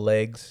little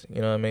legs.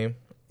 You know what I mean?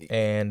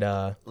 And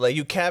Like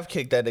you calf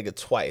kick that nigga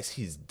twice,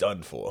 he's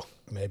done for.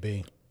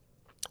 maybe.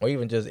 or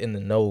even just in the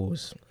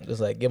nose.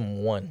 Just like give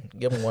him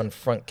one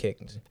front kick.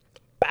 Just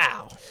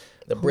bow.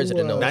 The bridge of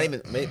the nose. Not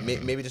even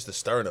maybe just the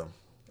sternum.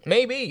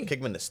 Maybe. Kick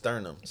him in the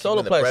sternum. Kick him Solar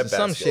in the plexus, bread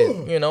some basket.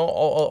 shit. You know,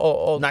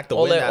 all Knock the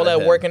all wind that out all of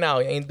that him. working out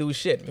ain't do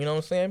shit. You know what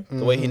I'm saying?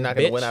 The way he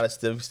knocking the Bitch. wind out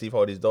of Steve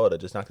Harvey's daughter,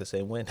 just knocked the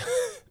same wind.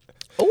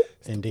 Oh,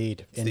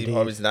 Indeed. Steve Indeed.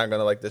 Harvey's not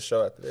gonna like this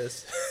show after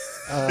this.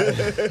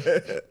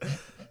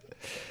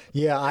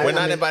 Yeah, We're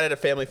not invited to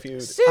Family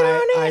Feud.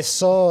 I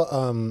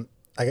saw.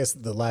 I guess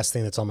the last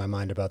thing that's on my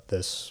mind about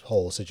this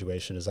whole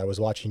situation is I was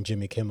watching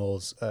Jimmy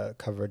Kimmel's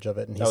coverage of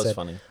it, and he That was said,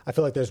 funny. "I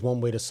feel like there's one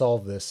way to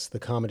solve this: the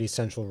Comedy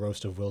Central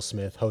roast of Will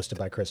Smith, hosted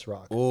by Chris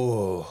Rock."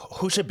 Ooh,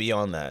 who should be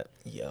on that?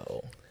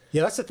 yo.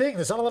 Yeah, that's the thing.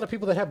 There's not a lot of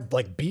people that have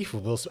like beef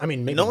with Will Smith. I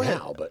mean, maybe No one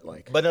now, had- but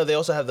like, But no, they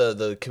also have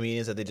the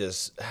comedians that they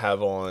just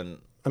have on.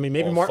 I mean,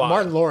 maybe on Martin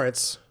fire.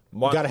 Lawrence. You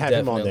got to have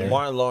him on Definitely. there.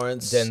 Martin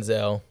Lawrence,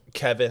 Denzel.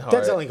 Kevin Hart.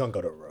 Denzel ain't gonna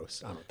go to a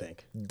roast. I don't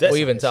think. Or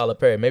even Tyler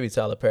Perry. Maybe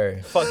Tyler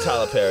Perry. Fuck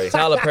Tyler Perry.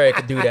 Tyler Perry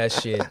could do that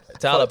shit.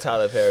 Fuck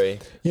Tyler Perry.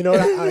 You know,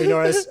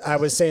 I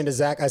was saying to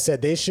Zach, I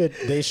said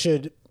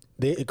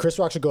Chris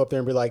Rock should go up there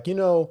and be like,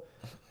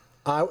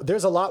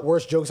 there's a lot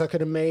worse jokes I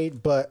could have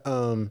made, but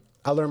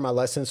I learned my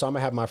lesson, so I'm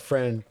gonna have my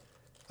friend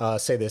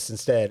say this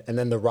instead. And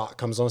then The Rock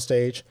comes on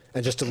stage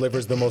and just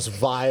delivers the most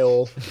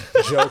vile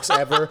jokes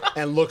ever,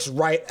 and looks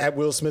right at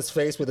Will Smith's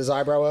face with his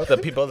eyebrow up. The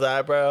people's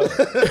eyebrow.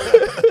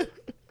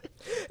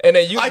 And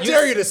then I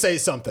dare you to say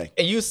something.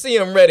 And you see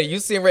him ready. You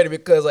see him ready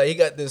because like he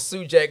got this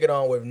suit jacket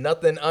on with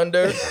nothing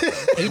under.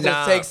 He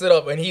just takes it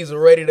up and he's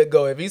ready to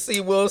go. If he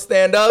see Will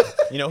stand up,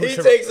 You know who he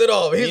should- takes it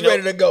off. He's you know-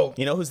 ready to go.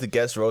 You know who's the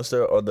guest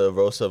roaster on the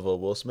roast of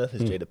Will Smith?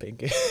 Is Jada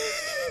Pinkett.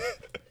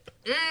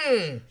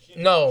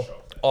 No,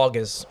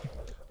 August.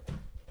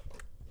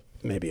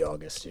 Maybe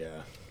August,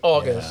 yeah.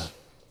 August.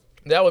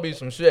 That would be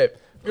some shit.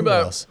 You know,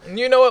 else?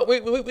 you know what?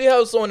 We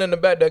have someone in the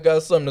back that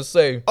got something to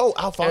say. Oh,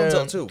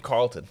 Alfonso Um, too.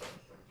 Carlton.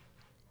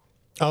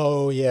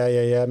 Oh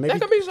yeah. Maybe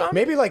could be something.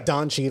 maybe like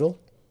Don Cheadle.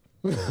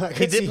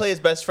 He did play his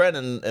best friend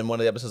in one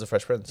of the episodes of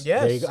Fresh Prince.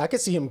 Yes. There you go. I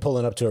could see him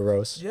pulling up to a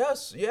roast.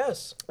 Yes.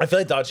 Yes. I feel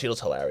like Don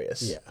Cheadle's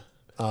hilarious.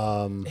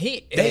 Yeah.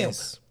 He Damn.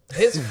 is.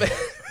 His face.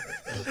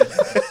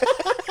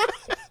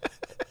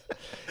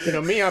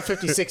 Me, I'm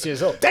 56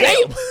 years old.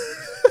 Damn.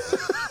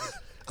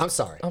 I'm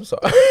sorry. I'm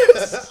sorry.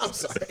 I'm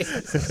sorry.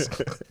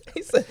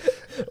 He said,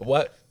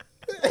 "What?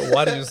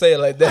 Why did you say it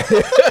like that?"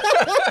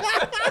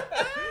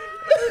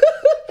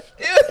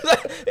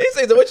 He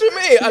said, "What you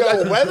mean?"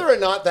 Yo, whether or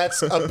not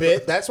that's a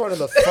bit, that's one of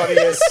the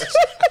funniest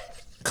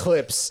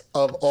clips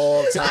of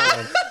all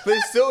time. They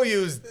still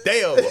use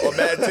damn on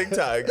Mad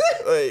TikTok.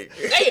 Like,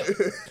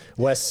 Damn.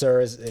 Wes,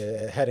 sir, is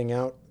heading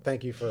out.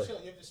 Thank you for.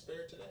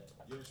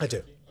 I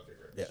do.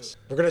 Yes.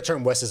 We're going to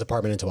turn Wes's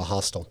apartment into a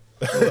hostel.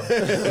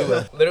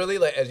 Literally,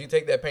 like as you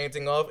take that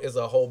painting off, is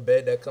a whole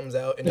bed that comes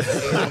out, and it's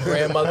an Asian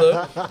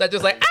grandmother that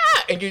just like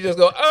and you just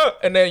go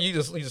and then you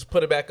just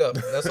put it back up.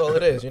 That's all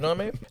it is. You know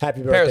what I mean?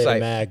 Happy birthday Parasite. to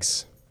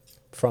Mags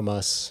from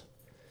us.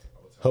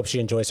 Hope she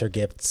enjoys her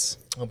gifts.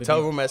 Hope you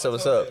tell do- Rumessa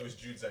what's up. It was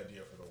Jude's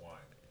idea for the wine.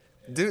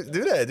 Do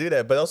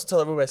that. But also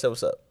tell everybody I said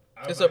what's up.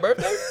 It's her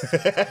birthday.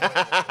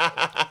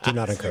 Do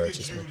not encourage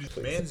this.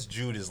 Man's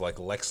Jude is like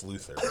Lex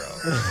Luthor,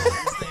 bro.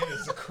 His name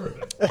is a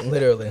criminal.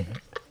 Literally,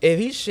 if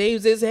he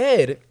shaves his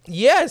head,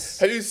 yes,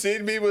 Have you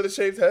seen me with a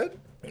shaved head?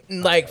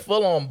 like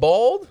full on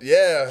bald.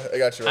 Yeah, I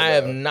got you right I now.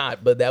 have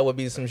not, but that would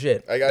be some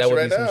shit. I got that you would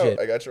right be some now. shit.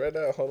 I got you right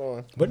now. Hold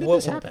on. When did What-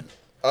 this happen?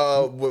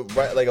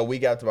 Right, like a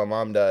week after my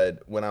mom died,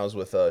 when I was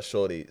with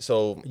Shorty.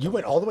 So You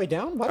went all the way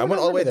down? Why I don't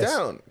went all the way remember this?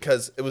 down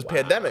because it was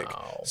pandemic.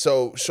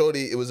 So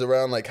Shorty, it was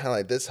around like kind of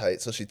like this height.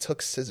 So she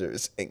took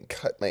scissors and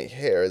cut my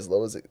hair as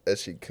low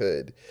as she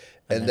could,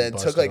 and then then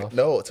took buzzed it like off?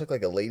 no, it took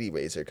like a lady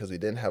razor because we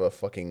didn't have a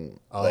fucking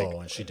like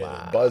Oh, and she did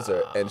it.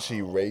 buzzer, and she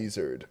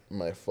razored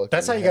my fucking.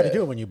 That's how you got to head.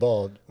 do it when you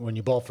bald. When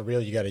you bald for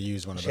real, you got to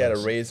use one of She had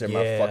those. a razor in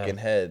Yeah. my fucking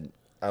head.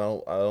 I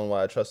don't know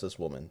why I trust this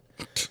woman.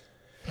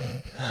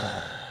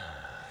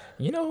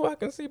 You know who I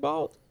can see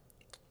bald?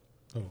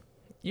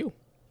 You,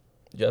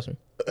 Justin.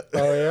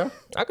 Oh yeah.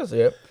 I can see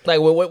it. Like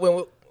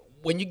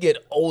when you get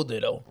older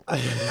though,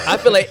 I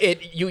feel like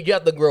you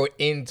have to grow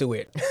into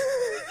it.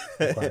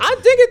 I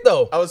dig it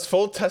though. I was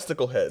full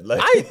testicle head,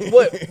 like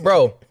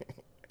Bro?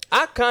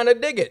 I kind of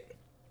dig it.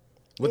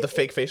 with the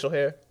fake facial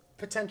hair.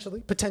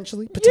 Potentially.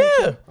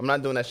 Yeah. I'm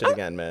not doing that shit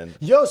again, man.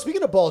 Yo,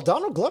 speaking of bald,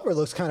 Donald Glover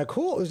looks kind of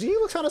cool. He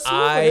looks kind of smooth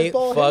with I his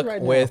bald head fuck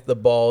right with the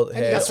bald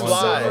head. It's got on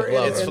fly. Donald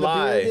Glover. It's in the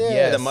fly. beard, yeah.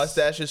 Yes. The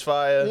mustache is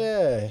fire.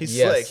 Yeah. He's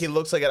Yes. slick. He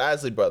looks like an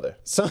Isley brother.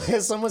 now.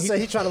 Someone said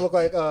he's trying to look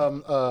like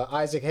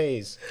Isaac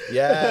Hayes.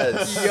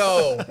 Yes.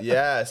 Yo,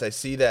 Yes, I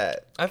see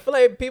that. I feel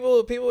like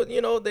people,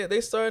 you know,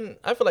 they starting.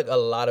 I feel like a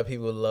lot of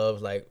people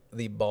love like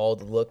the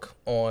bald look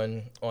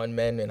on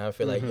men, and I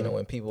feel like you know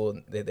when people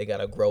they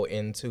gotta grow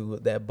into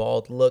that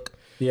bald look.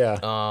 Yeah.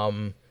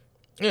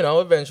 You know,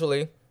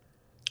 eventually,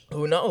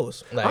 who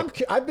knows?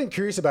 Like, I've been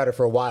curious about it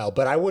for a while,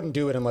 but I wouldn't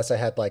do it unless I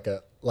had like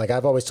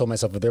I've always told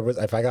myself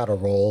if I got a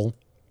role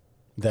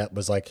that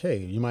was like, hey,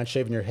 you mind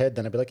shaving your head?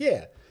 Then I'd be like,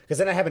 yeah. Because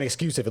then I have an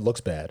excuse if it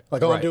looks bad.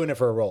 Like, oh, I'm Right. doing it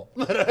for a role.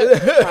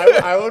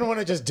 I wouldn't want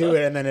to just do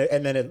it and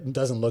then it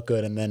doesn't look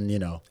good and then, you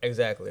know.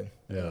 exactly.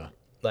 Yeah.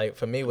 Like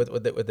for me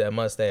with that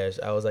mustache,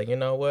 I was like, you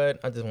know what?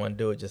 I just want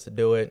to do it just to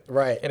do it.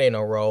 Right. It ain't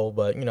no role,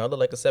 but you know, I look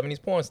like a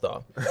 '70s porn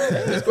star.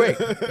 It's great.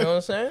 You know what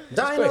I'm saying?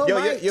 It's Dino. great. Yo,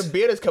 Right. your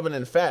beard is coming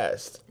in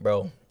fast.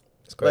 Bro.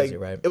 It's crazy,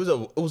 Like right? it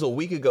was a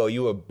week ago.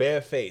 You were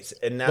barefaced,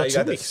 and now No, you 2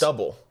 got the weeks.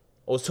 stubble.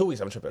 Oh, it was 2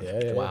 weeks. I'm tripping.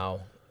 Yeah.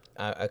 Wow.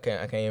 I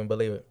can't even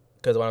believe it.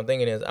 Because what I'm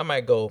thinking is I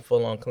might go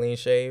full on clean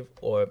shave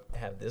or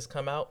have this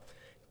come out,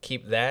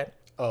 keep that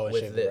Oh, and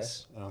with shave the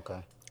this, rest? Okay.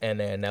 and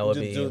then that would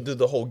be Do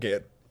the whole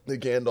the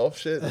Gandalf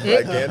shit. Like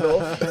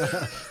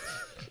Gandalf.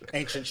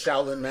 Ancient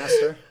Shaolin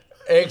master.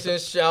 ancient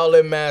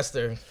Shaolin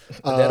master.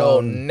 That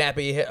old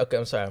nappy head. Okay,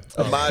 I'm sorry.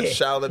 Ahmad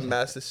Shaolin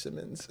Master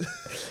Simmons.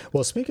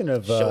 Well, speaking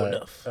of Sure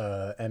enough.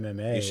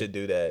 MMA, You should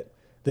do that.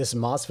 this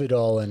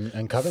Masvidal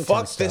and Covington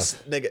Fuck stuff. this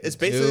nigga. It's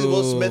basically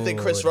Will Smith and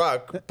Chris Dude.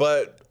 Rock,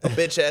 but a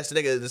bitch ass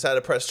nigga decided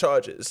to press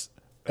charges.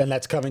 And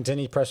that's Covington.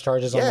 He pressed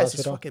charges on Yes,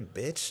 he's Masvidal. fucking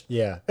bitch.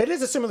 Yeah, it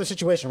is a similar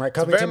situation, right?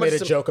 Covington very made a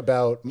much joke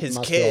about his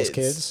Masvidal's kids.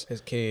 kids.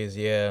 His kids,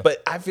 yeah.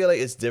 But I feel like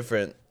it's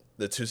different.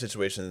 The two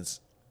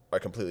situations are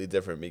completely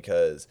different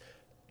because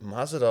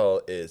Masvidal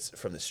is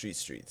from the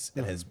streets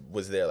and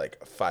was there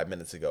like 5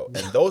 minutes ago,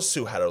 and those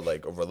two had a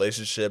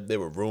relationship. They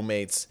were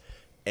roommates,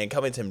 and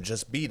Covington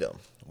just beat him.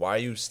 Why are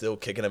you still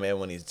kicking a man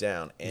when he's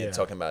down and Yeah.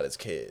 talking about his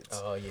kids?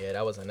 Oh yeah,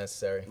 that was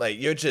unnecessary. Like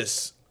you're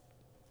just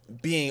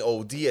being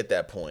OD at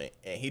that point,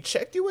 and he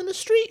checked you in the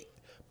street.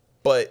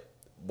 But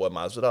what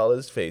Masvidal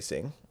is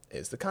facing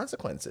is the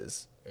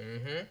consequences.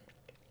 Mm-hmm.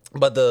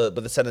 But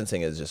the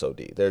sentencing is just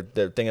OD. They're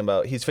thinking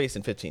about he's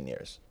facing 15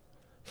 years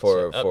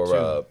for So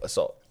up to-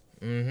 assault.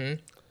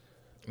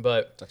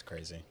 But That's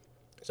crazy.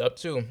 it's up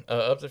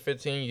to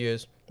 15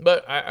 years.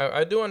 But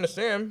I do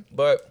understand.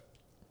 But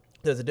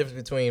there's a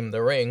difference between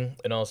the ring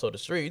and also the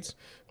streets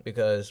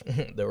because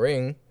the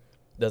ring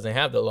doesn't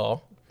have the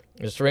law.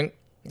 The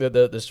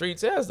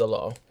streets has the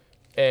law,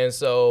 and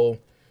so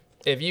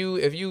if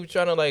you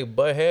trying to like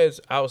butt heads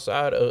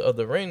outside of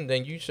the ring,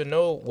 then you should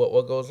know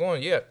what goes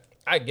on. Yeah,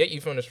 I get you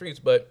from the streets,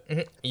 but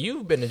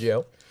you've been to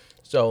jail,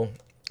 so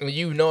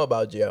you know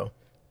about jail.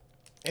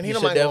 And he You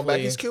don't should mind going back.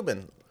 definitely- He's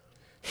Cuban.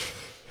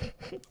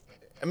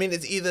 I mean,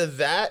 it's either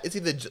that. It's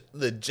either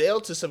the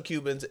jail to some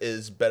Cubans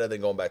is better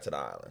than going back to the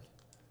island.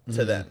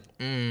 To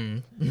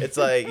them, it's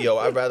like, yo,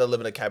 I'd rather live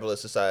in a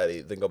capitalist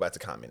society than go back to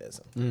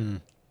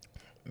communism.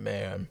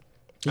 Man,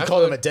 You I call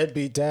feel- him a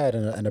deadbeat dad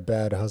and a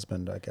bad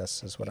husband, I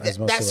guess, is what is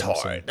mostly That's what I'm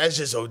hard. saying. That's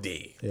just OD.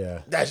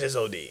 Yeah. That's just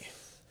OD.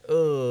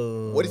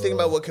 Ooh. What do you think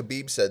about what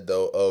Khabib said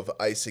though of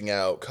icing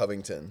out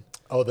Covington?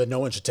 Oh, that no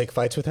one should take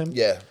fights with him?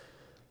 Yeah,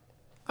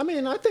 I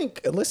mean, I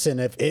think, listen,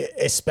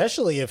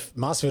 especially if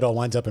Masvidal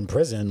winds up in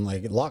prison,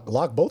 like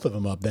lock both of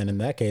them up. Then in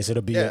that case,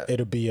 it'll be Yeah.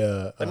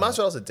 a. like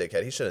Masvidal's a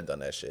dickhead. He shouldn't have done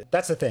that shit.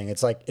 That's the thing.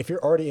 It's like if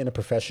you're already in a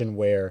profession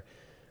where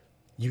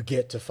you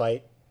get to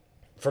fight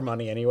for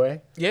money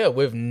anyway, Yeah,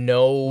 with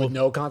no. with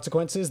no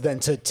consequences, then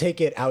to take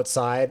it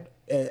outside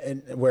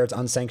and where it's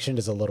unsanctioned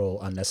is a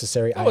little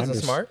unnecessary. That wasn't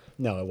smart.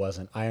 No, it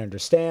wasn't. I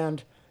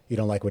understand. You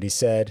don't like what he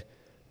said,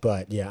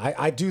 But yeah,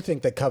 I do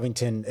think that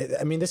Covington,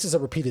 I mean, this is a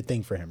repeated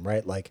thing for him,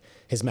 right? Like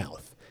his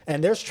mouth.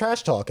 And there's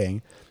trash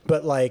talking,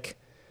 but like,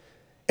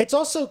 it's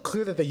also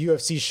clear that the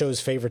UFC shows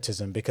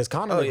favoritism because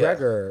Conor yeah.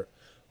 McGregor.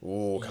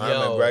 Ooh, Conor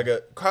Yo.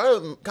 McGregor.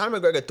 Conor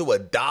McGregor threw a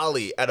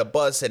dolly at a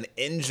bus and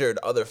injured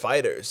other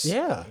fighters.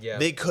 Yeah, Yeah.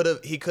 He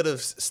could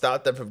have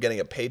stopped them from getting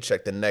a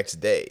paycheck the next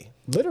day.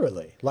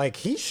 literally.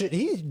 Like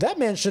that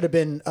man should have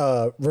been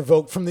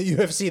revoked from the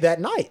UFC that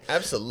night.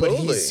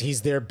 Absolutely. But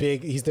he's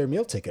their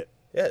meal ticket.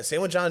 Yeah,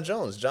 same with John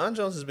Jones. John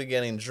Jones has been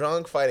getting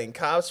drunk, fighting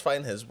cops,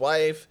 fighting his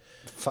wife,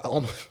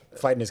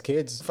 Fighting his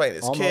kids.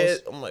 fighting his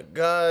kid. Oh my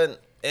God.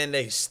 And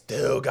they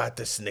still got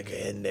this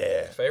nigga in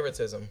there.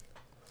 Favoritism.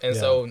 And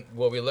Yeah. so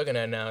what we're looking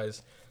at now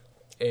is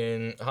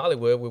in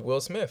Hollywood with Will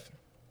Smith.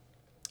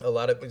 A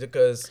lot of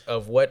because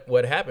of what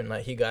happened.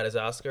 Like he got his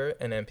Oscar,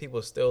 and then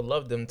people still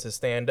loved him to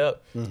stand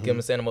up, give him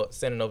a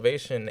standing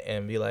ovation,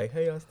 and be like,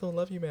 "Hey, I still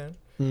love you, man.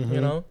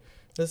 You know,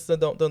 this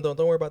don't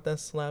worry about that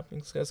slap.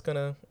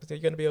 You're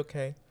gonna be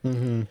okay."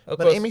 Of But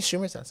course, Amy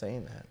Schumer's not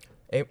saying that.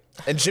 Am-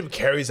 And Jim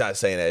Carrey's not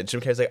saying that. Jim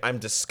Carrey's like, I'm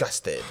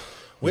disgusted.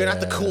 We're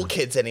not the Yeah. cool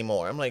kids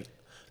anymore. I'm like,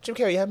 Jim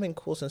Carrey, you haven't been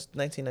cool since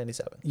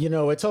 1997. You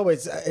know, it's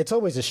always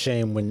a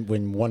shame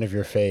when one of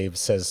your faves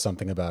says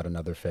something about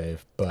another fave.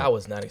 But I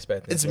was not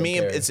expecting. It's Jim me.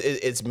 Carrey.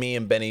 It's me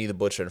and Benny the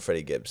Butcher and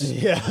Freddie Gibbs.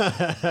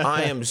 yeah,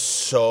 I am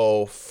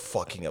so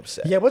fucking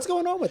upset. yeah. What's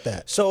going on with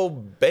that? So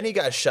Benny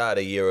got shot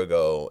a year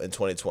ago in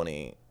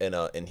 2020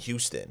 in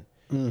Houston,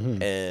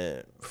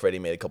 and Freddie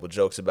made a couple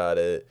jokes about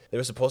it. They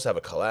were supposed to have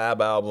a collab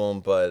album,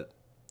 but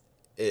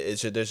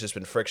there's just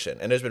been friction,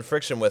 and there's been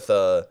friction with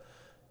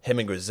him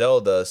and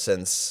Griselda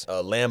since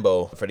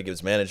Lambo, Freddie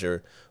Gibbs'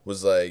 manager,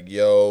 was like,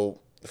 "Yo,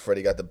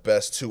 Freddie got the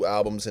best 2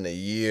 albums in a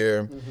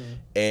year,"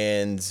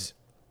 and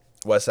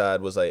Westside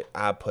was like,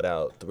 "I put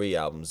out 3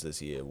 albums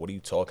this year. What are you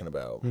talking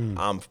about?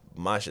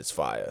 My shit's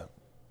fire.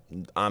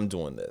 I'm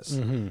doing this.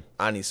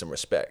 I need some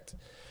respect."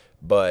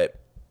 But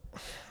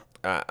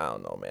I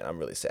don't know, man. I'm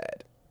really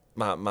sad.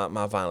 My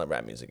violent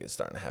rap music is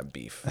starting to have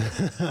beef.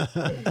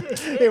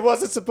 It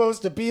wasn't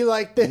supposed to be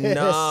like this.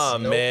 Nah,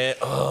 man.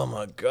 Oh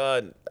my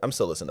God. I'm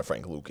still listening to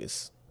Frank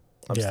Lucas.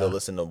 I'm Yeah. still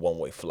listening to One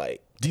Way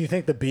Flight. Do you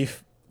think the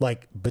beef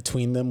like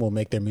between them will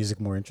make their music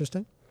more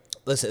interesting?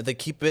 Listen, if they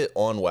keep it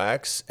on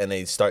wax and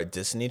they start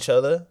dissing each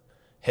other,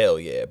 hell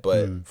yeah.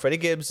 But Freddie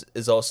Gibbs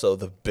is also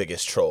the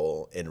biggest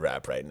troll in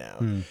rap right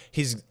now.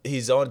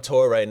 He's on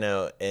tour right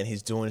now and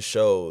he's doing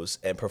shows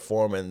and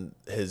performing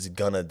his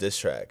Gunna diss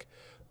track.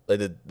 Like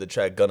the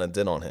track Gunna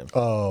did on him.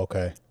 Oh,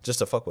 okay. Just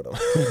to fuck with him.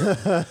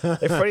 Like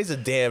Freddie's a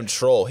damn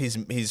troll.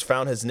 He's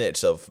found his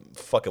niche of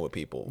fucking with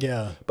people.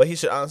 Yeah. But he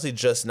should honestly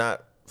just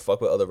not fuck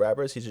with other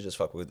rappers. He should just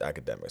fuck with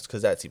academics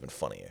because that's even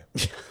funnier.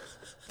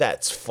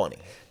 That's funny.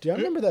 Do you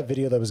remember that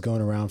video that was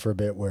going around for a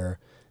bit where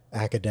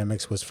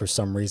Academics was for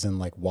some reason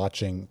like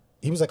watching?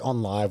 He was like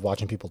on live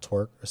watching people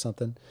twerk or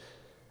something,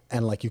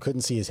 and like you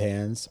couldn't see his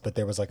hands, but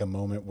there was like a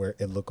moment where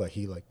it looked like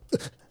he like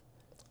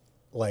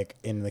like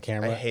in the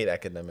camera. I hate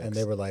academics. And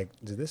they were like,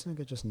 "Did this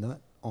nigga just nut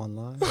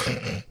online?"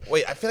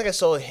 Wait, I feel like I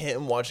saw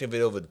him watching a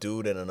video of a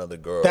dude and another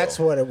girl. That's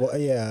what it was.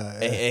 Yeah.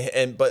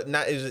 And but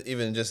not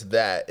even just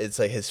that. It's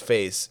like his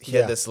face. He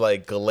Yeah. had this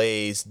like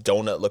glazed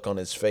donut look on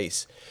his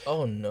face,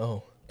 Oh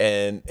no.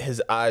 and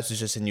his eyes was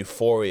just in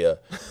euphoria.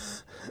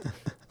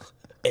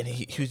 And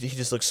he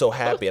just looked so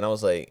happy, and I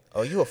was like,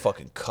 "Oh, you a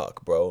fucking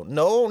cuck, bro.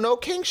 No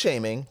king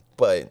shaming,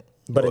 but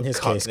But you in a his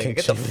cuck, case, nigga. king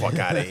get the shaming. fuck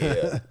out of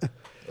here.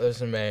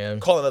 Listen, man.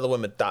 Calling other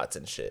women thoughts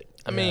and shit.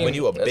 I mean, when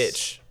you a that's-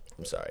 bitch.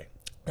 I'm sorry.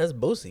 That's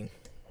Boosie.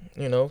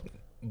 You know,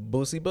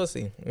 Boosie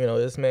Bussy. You know,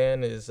 this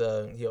man is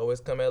he always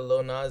come at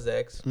Lil Nas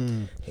X.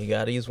 He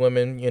got these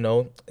women, you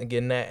know,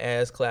 getting that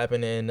ass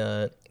clapping and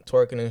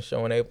twerking and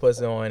showing their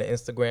pussy on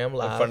Instagram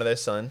Live. In front of their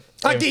son.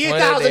 I'll give you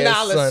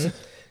 $1,000.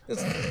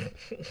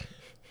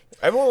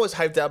 Everyone was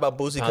hyped out about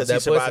Boosie because How'd he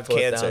that survived pussy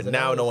for cancer. $1,000?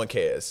 Now no one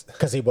cares.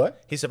 Because he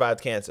what? He survived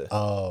cancer.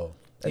 Oh,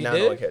 And He now did?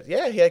 no one cares.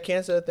 Yeah, he had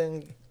cancer, I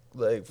think,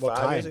 like what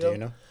 5 years kind? ago. Do you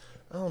know?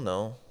 I don't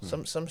know.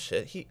 Some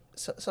shit.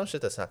 Some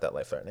shit that's not that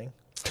life threatening.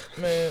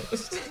 Man.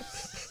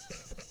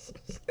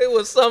 It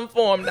was some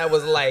form that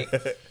was like,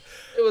 it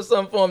was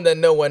some form that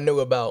no one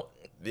knew about.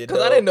 You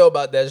Because I didn't know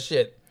about that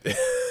shit.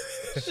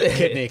 Shit.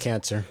 Kidney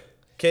cancer.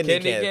 Kidney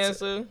Kidney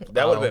cancer. cancer?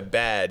 That would Oh. have been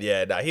bad.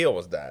 Yeah, nah, he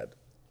almost died.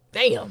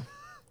 Damn.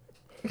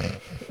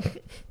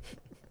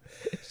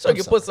 So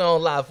you put some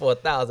on live for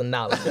 $1,000.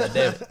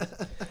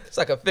 Goddammit.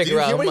 So I can Did figure you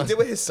out hear how what he much. did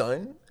with his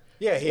son?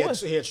 Yeah, he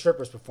had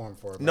strippers perform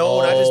for him.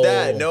 No, not just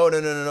that. Oh.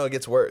 No. It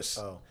gets worse.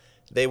 Oh.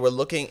 They were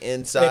looking They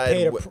inside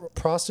paid a wi-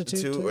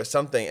 prostitute to to? or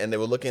something, and they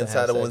were looking have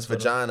inside a sex woman's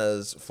with 'em?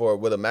 vaginas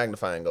with a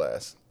magnifying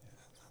glass.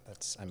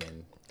 That's, I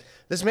mean,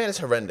 This man is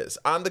horrendous.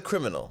 I'm the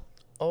criminal.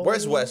 Oh.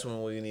 Where's Wes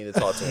when we need to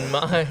talk to him?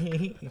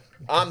 My.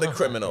 I'm the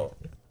criminal.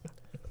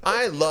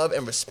 I love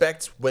and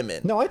respect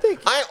women. no, I think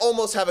I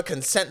almost have a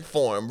consent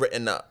form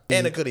written up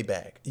and a goodie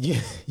bag.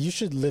 you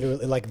should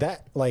literally like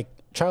that. Like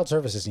child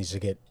services needs to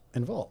get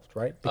involved,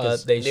 right?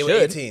 They They were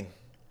should. 18.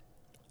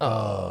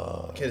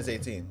 Oh. Kid is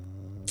 18.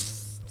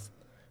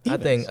 I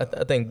think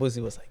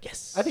Boosie was like,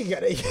 yes. I think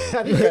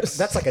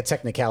that's like a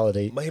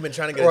technicality. But he been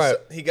trying to get Right.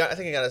 I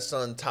think he got his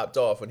son topped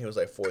off when he was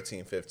like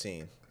 14,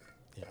 15.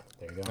 Yeah,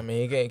 there you go. I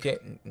mean, he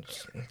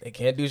they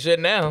can't do shit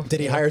now. Did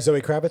he hire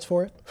Zoe Kravitz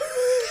for it?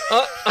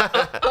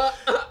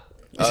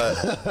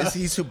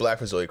 He's too black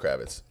for Zoe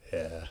Kravitz.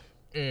 Yeah.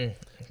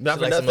 Not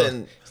for Like some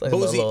nothing. it's like a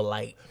little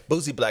light.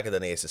 Boosie blacker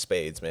than the Ace of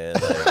Spades, man.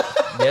 Like,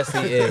 Yes,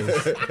 he is.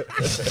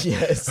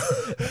 Yes.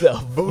 The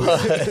fuck?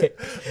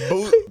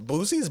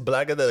 Boosie's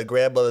blacker than a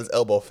grandmother's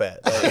elbow fat.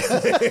 Like,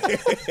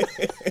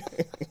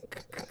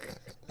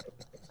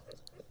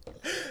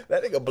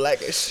 that nigga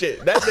black as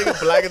shit. That nigga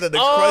blacker than the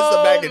crust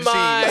of mac and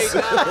cheese.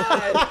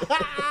 God.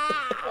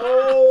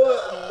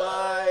 Oh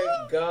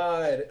my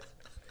god.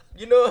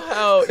 You know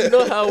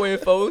how when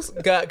folks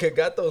got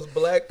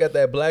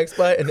that black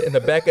spot in the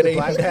back of their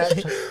Black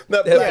patch?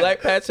 That black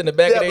patch in the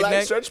back of that their black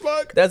neck. stretch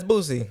mark? That's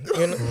Boosie.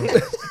 You know?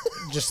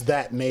 Just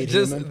that made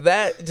just human.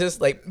 that,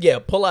 just like, yeah,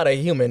 pull out a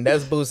human.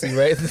 That's Boosie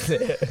right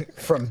there.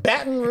 From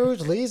Baton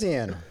Rouge,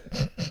 Louisiana.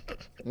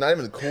 Not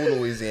even cool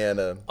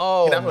Louisiana.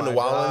 Oh, he not from my New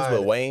Orleans God.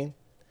 with Wayne.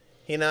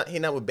 He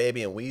not with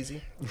Baby and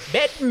Wheezy.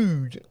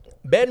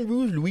 Baton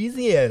Rouge,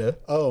 Louisiana.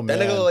 Oh That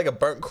man, nigga look like a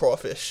burnt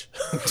crawfish.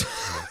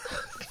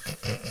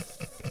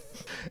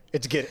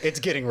 it's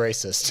getting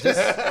racist.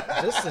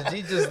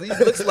 He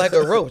looks like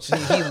a roach. He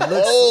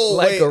looks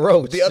like a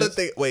roach. The other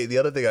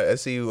thing I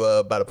see you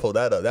about to pull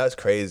that up. That's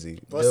crazy.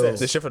 What's this?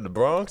 The shit from the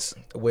Bronx?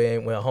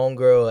 when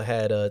homegirl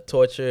had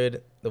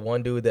tortured the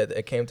one dude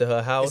that came to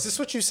her house. Is this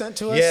what you sent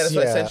to us? Yeah, that's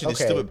what I sent you. These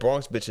okay. stupid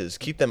Bronx bitches.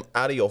 Keep them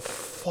out of your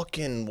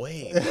fucking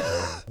way.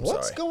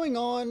 What's Sorry. going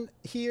on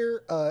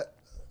here?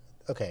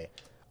 Okay.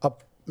 A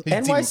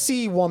He's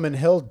NYC woman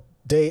held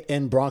date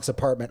in Bronx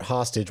apartment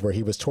hostage where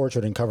he was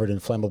tortured and covered in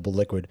flammable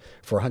liquid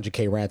for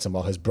 $100K ransom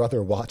while his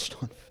brother watched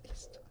on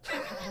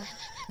FaceTime.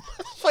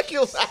 Fuck you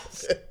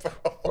laughing, bro.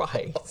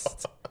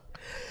 Christ.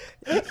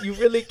 You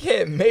really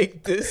can't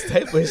make this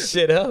type of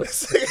shit up.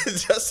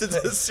 Justin's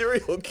a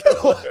serial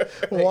killer.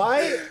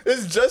 Why?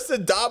 It's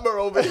Justin Dahmer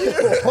over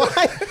here.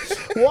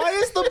 Why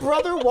is the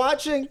brother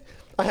watching?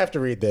 I have to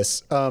read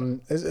this.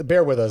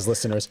 Bear with us,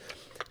 listeners.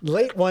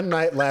 Late one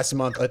night last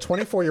month, a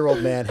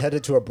 24-year-old man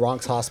headed to a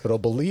Bronx hospital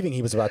believing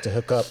he was about to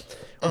hook up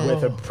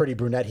with a pretty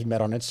brunette he'd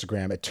met on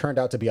Instagram. It turned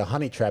out to be a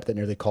honey trap that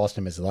nearly cost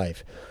him his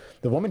life.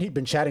 The woman he'd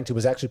been chatting to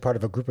was actually part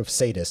of a group of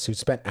sadists who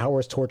spent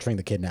hours torturing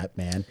the kidnapped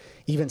man,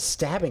 even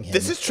stabbing him.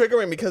 This is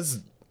triggering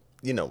because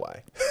you know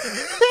why.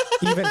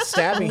 Even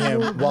stabbing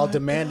him while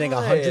demanding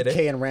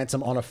 $100K in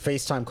ransom on a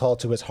FaceTime call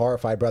to his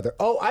horrified brother.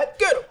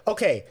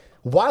 Okay.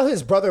 While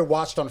his brother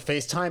watched on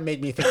FaceTime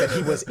made me think that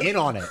he was in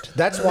on it.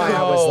 That's why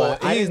I was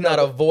like, I he's didn't not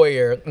know a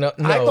voyeur. No.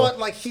 I thought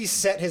like he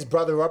set his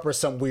brother up or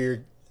some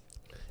weird.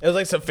 It was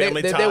like some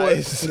family they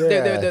ties.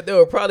 They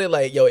were probably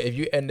like, yo, if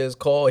you end this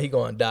call, he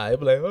gonna die. I'd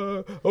be like,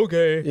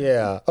 okay.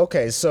 Yeah.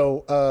 Okay.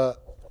 So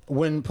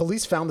when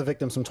police found the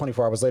victim some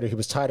 24 hours later, he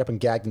was tied up and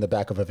gagged in the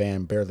back of a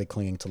van, barely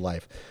clinging to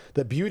life.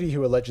 The beauty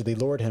who allegedly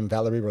lured him,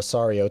 Valerie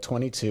Rosario,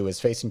 22,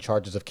 is facing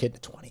charges of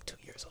 22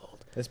 years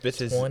old. This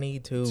bitch is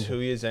 22. 2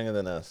 years younger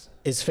than us.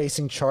 Is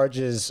facing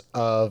charges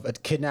of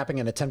kidnapping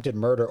and attempted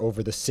murder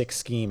over the Six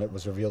scheme. It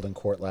was revealed in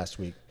court last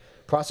week.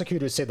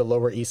 Prosecutors say the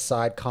Lower East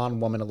Side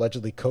con woman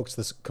allegedly coaxed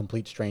this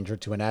complete stranger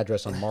to an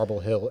address on Marble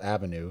Hill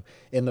Avenue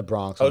in the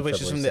Bronx. Oh, on wait,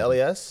 she's from February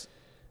the 7th. LES?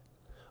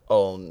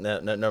 Oh,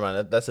 never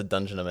mind. That's a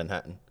dungeon of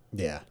Manhattan.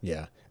 Yeah.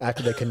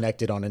 After they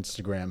connected on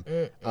Instagram.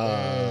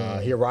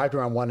 He arrived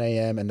around 1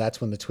 a.m., and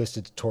that's when the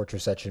twisted torture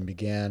session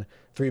began.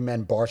 3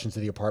 men barged into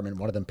the apartment,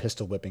 one of them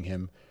pistol whipping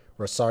him.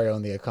 Rosario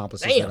and the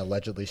accomplices then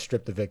allegedly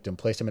stripped the victim,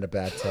 placed him in a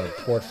bathtub,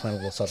 poured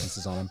flammable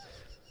substances on him,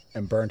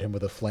 and burned him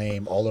with a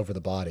flame all over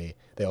the body.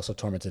 They also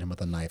tormented him with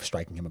a knife,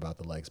 striking him about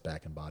the legs,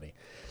 back, and body.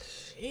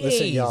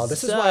 Listen, y'all,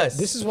 this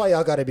is why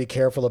y'all got to be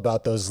careful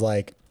about those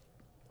like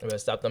You better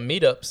stop the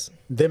meetups.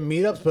 them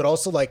meetups, but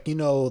also like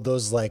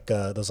those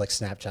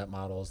Snapchat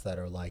models that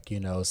are like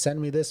send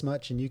me this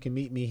much and you can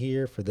meet me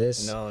here for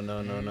this. No.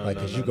 Like,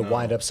 cause you could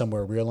wind up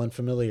somewhere real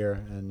unfamiliar,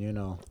 and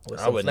With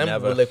I some would flammable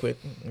never. liquid.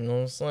 You know what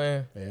I'm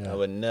saying? yeah, I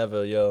would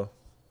never, yo.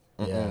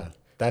 yeah.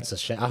 That's a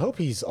shame. I hope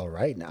he's all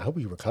right now. I hope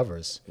he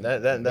recovers.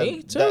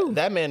 Me too.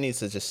 That man needs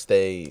to just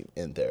stay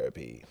in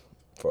therapy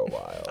for a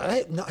while.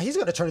 No, he's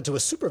gonna turn into a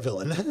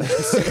supervillain.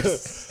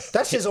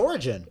 That's his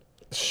origin.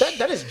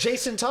 That is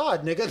Jason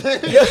Todd, nigga.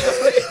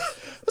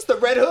 That's the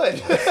Red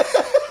Hood.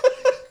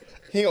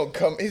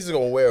 He's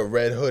gonna wear a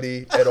red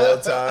hoodie at all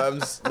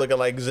times, looking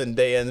like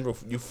Zendaya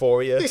in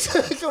Euphoria. He's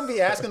gonna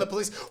be asking the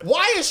police,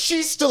 "Why is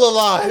she still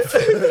alive?"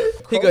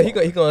 He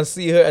gonna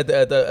see her at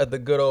the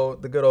good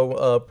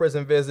old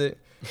prison visit.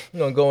 He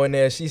gonna go in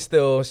there. She's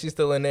still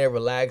in there,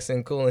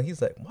 relaxing, cool, and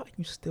he's like, "Why are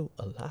you still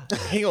alive?"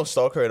 He gonna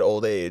stalk her at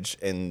old age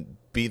and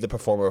be the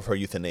performer of her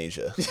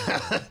euthanasia.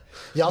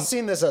 Y'all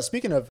seen this?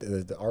 Speaking of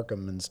the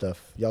Arkham and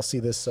stuff, y'all see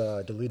this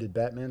deleted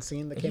Batman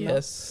scene that came out?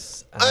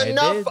 Yes, I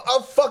Enough did.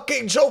 of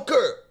fucking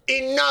Joker.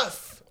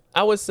 Enough.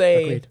 I would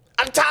say Agreed.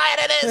 I'm tired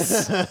of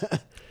this.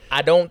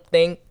 I don't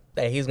think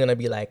that he's gonna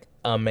be like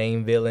a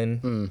main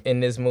villain in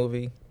this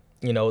movie.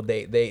 you know,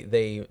 they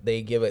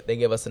give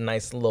us a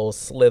nice little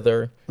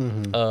slither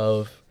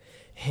of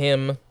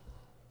him,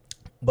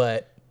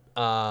 but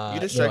You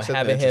just you know, struck something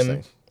having him.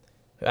 interesting.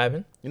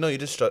 Ivan? You know, you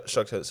just struck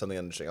something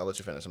interesting. I'll let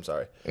you finish. I'm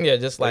sorry. Yeah,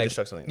 just Like, like, just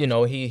struck something. you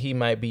know, he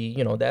might be,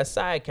 you know, that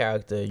side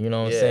character, you know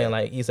what I'm Yeah. saying?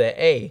 Like, he said,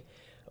 hey,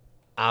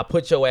 I'll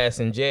put your ass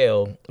in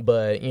jail,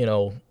 but, you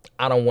know,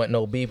 I don't want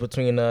no beef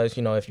between us.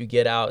 You know, if you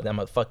get out, then I'm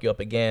going to fuck you up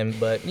again.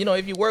 But, you know,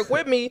 if you work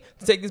with me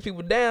to take these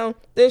people down,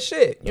 then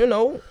shit, you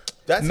know,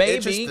 That's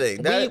maybe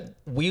interesting.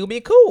 we'll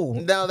be cool.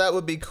 Now that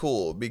would be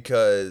cool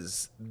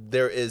because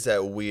there is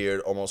that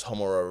weird, almost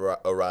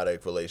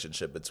homoerotic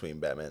relationship between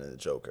Batman and the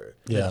Joker.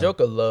 The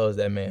Joker loves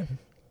that man.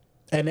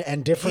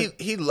 And different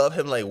He loved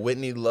him like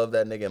Whitney loved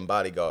that nigga in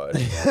Bodyguard.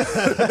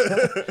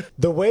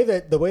 the way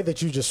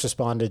that you just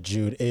responded,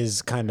 Jude,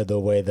 is kind of the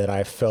way that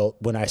I felt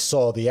when I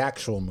saw the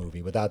actual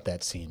movie without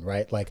that scene,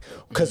 right? Like,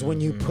 because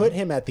when you put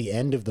him at the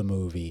end of the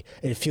movie,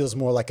 it feels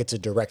more like it's a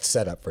direct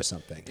setup for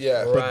something.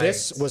 Yeah. But Right.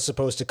 this was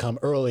supposed to come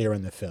earlier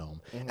in the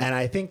film, and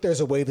I think there's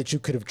a way that you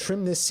could have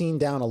trimmed this scene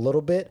down a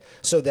little bit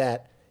so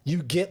that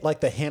you get like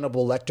the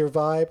Hannibal Lecter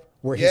vibe,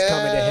 where he's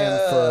coming to him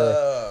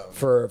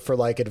for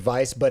like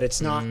advice, but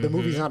it's not the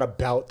movie's not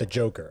about the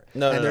Joker.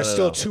 No, and no, there's no,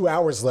 still no. 2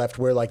 hours left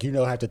where like you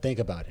don't have to think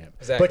about him,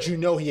 Exactly. but you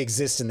know he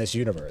exists in this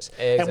universe.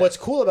 Exactly. And what's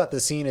cool about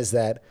the scene is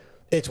that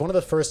it's one of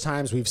the first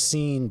times we've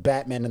seen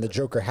Batman and the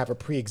Joker have a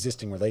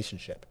pre-existing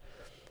relationship.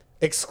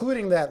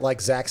 Excluding that like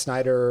Zack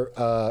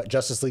Snyder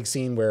Justice League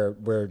scene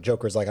where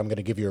Joker's like, I'm going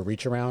to give you a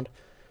reach around.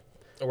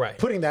 Right.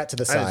 Putting that to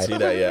the I didn't side. see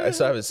that yet. I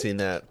still haven't seen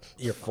that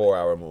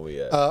 4-hour movie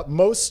yet.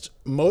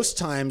 Most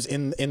times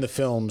in the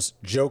films,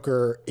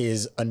 Joker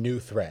is a new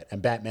threat,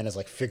 and Batman is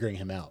like figuring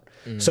him out.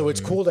 So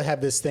it's cool to have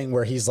this thing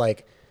where he's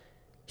like,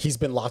 he's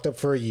been locked up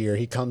for a year.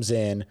 He comes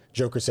in.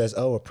 Joker says,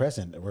 "Oh, a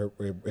present.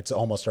 It's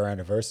almost our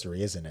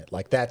anniversary, isn't it?"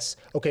 Like that's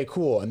okay,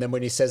 cool. And then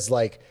when he says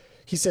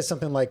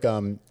something like,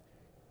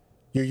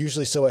 "You're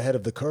usually so ahead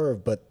of the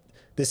curve, but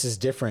this is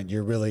different.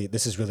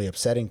 This is really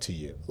upsetting to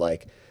you."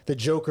 Like the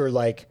Joker,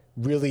 like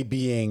really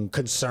being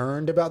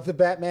concerned about the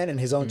Batman in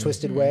his own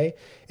twisted way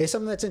is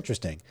something that's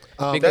interesting.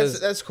 Because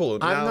That's cool.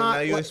 I'm Now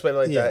you explain it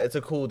like yeah. that. It's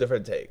a cool,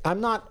 different take. I'm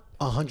not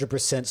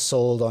 100%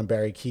 sold on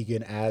Barry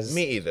Keoghan as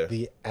Me either.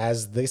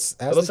 As It the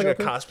looks like a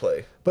Joker.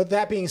 cosplay. But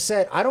that being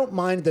said, I don't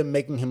mind them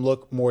making him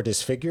look more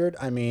disfigured.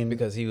 I mean,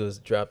 Because he was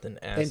dropped in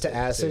acid. into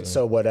acid, too.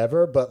 so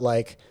whatever. But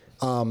like,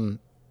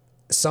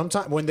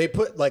 sometimes when they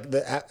put like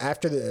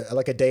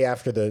a day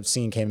after the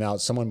scene came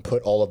out, someone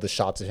put all of the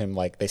shots of him,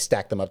 like they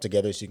stacked them up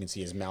together so you can see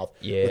his mouth.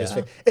 With his Yeah.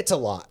 face. It's a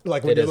lot.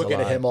 Like when It you're is a looking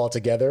at lot. him all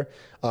together.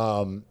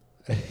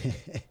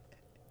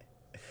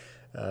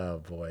 Oh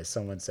boy,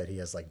 someone said he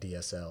has like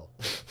DSL.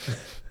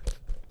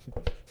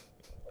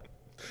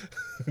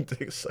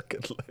 Dick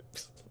sucking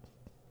lips.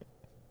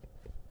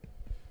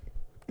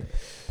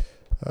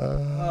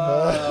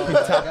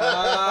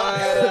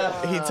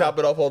 He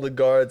topping off all the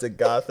guards at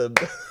Gotham.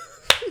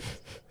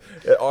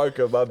 At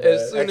Arkham, my bad.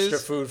 As soon Extra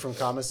as- food from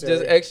commissary.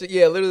 Just extra,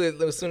 yeah. Literally,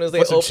 as soon as they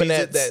For some open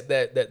Cheez-Its.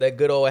 that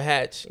good old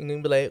hatch, you're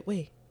gonna be like,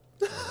 wait,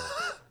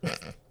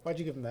 Why'd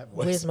you give him that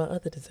voice? where's my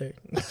other dessert?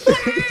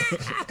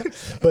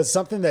 But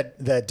something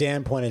that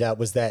Dan pointed out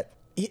was that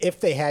if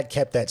they had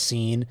kept that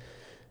scene,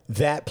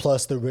 that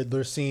plus the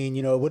Riddler scene,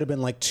 you know, it would have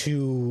been like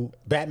two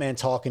Batman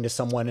talking to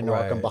someone in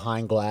Right. Arkham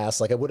behind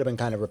glass. Like it would have been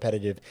kind of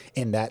repetitive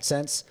in that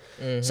sense.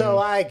 So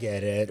I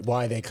get it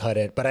why they cut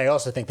it, but I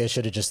also think they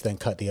should have just then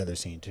cut the other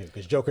scene too,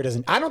 because Joker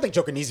doesn't. I don't think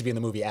Joker needs to be in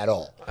the movie at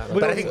all.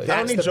 But I think I don't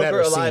that's need the Joker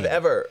better alive scene.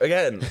 ever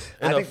again in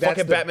I a think that's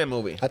fucking the- Batman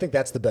movie. I think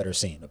that's the better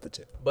scene of the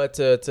two. But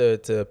to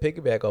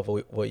piggyback off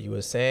of what you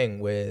were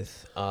saying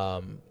with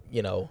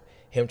you know,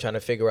 him trying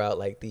to figure out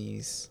like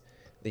these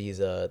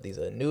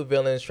new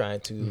villains trying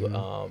to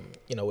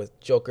you know, with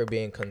Joker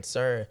being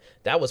concerned,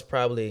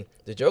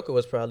 the Joker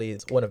was probably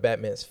one of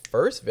Batman's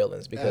first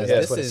villains, because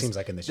that's this what it is seems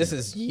like in this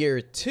is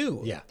year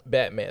 2 Yeah.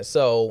 Batman.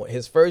 So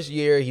his first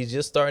year, he's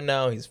just starting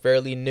out, he's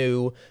fairly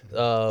new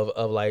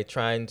of like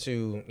trying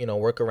to, you know,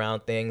 work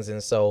around things.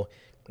 And so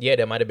yeah,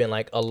 there might have been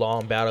like a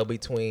long battle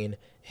between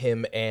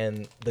him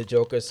and the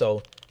Joker.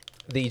 So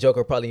the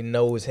Joker probably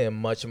knows him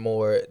much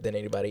more than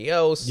anybody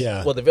else.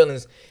 Yeah. Well, the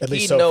villains, At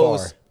least he so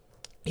knows. far.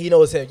 He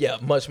knows him, yeah,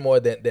 much more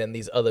than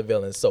these other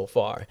villains so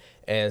far,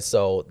 and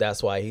so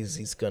that's why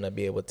he's gonna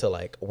be able to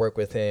like work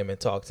with him and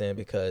talk to him,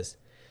 because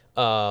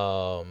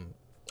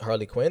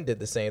Harley Quinn did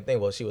the same thing.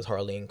 Well, she was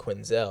Harleen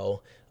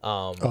Quinzel,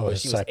 where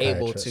his she was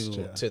able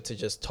psychiatrist, to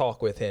just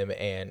talk with him,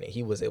 and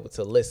he was able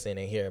to listen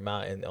and hear him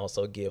out, and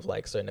also give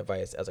like certain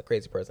advice as a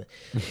crazy person.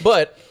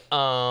 But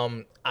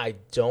I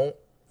don't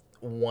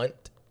want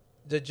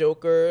the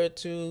Joker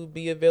to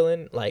be a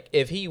villain. Like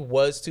if he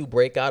was to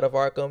break out of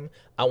Arkham,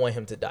 I want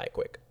him to die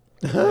quick.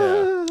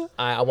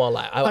 I won't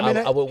lie. I would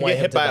You want get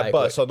him hit to by die a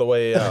bus quick. on the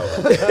way out.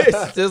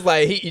 It's just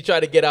like he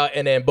tried to get out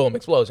and then boom,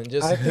 explosion.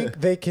 Just I think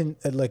they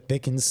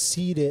can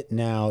seed it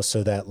now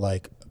so that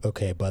like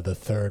okay, by the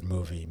third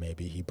movie,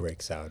 maybe he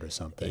breaks out or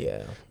something.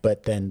 Yeah.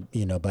 But then,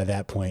 by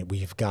that point,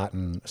 we've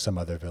gotten some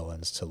other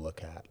villains to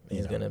look at.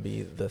 He's gonna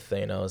be the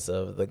Thanos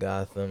of the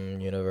Gotham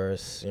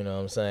universe. You know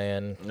what I'm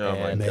saying? Oh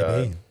my And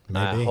Maybe.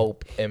 I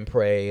hope and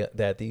pray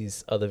that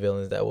these other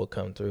villains that will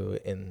come through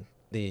in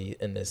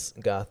this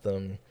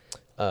Gotham,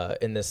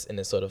 in this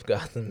sort of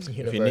Gotham universe.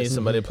 If you need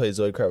somebody to play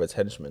Zoe Kravitz's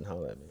henchman,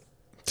 holla at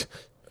me.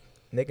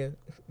 Nigga.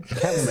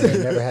 Catwoman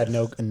ain't never had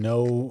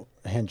no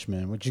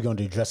henchmen. What you gonna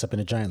do? Dress up in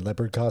a giant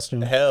leopard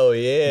costume? Hell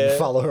yeah.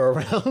 Follow her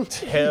around?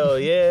 Hell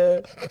yeah.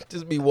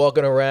 Just be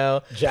walking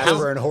around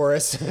Jasper and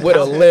Horace. with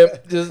a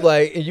limp, just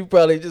like, and you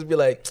probably just be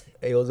like,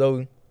 "Hey, yo,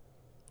 Zoe."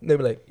 They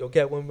be like, "Yo,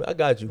 Catwoman, I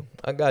got you.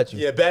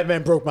 Yeah,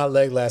 Batman broke my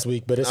leg last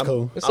week, but it's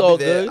cool. It's I'll all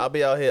be there. good." I'll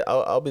be out here.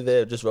 I'll be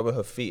there just rubbing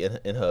her feet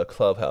in her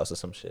clubhouse or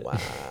some shit.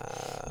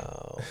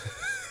 Wow.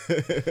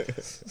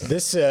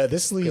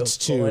 This leads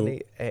to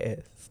Funny ass.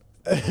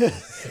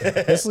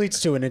 this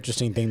leads to an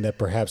interesting thing that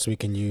perhaps we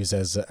can use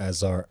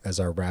as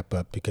our wrap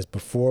up, because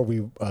before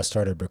we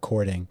started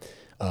recording,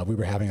 we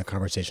were having a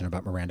conversation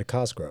about Miranda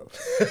Cosgrove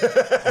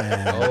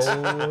and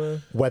Oh,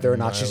 whether or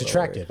not my she's Lord.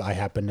 attractive. I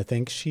happen to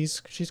think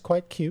she's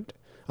quite cute.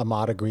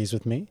 Ahmad agrees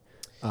with me.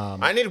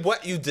 I need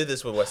what you did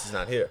this when Wes is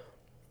not here.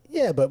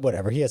 Yeah, but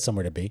whatever. He has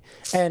somewhere to be.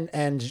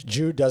 And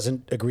Jude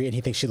doesn't agree, and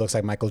he thinks she looks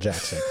like Michael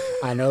Jackson.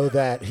 I know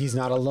that he's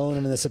not alone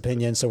in this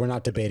opinion, so we're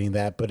not debating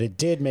that. But it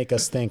did make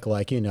us think,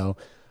 like,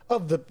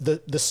 of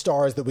the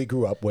stars that we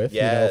grew up with.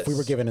 If we were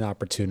Yes. given an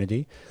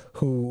opportunity,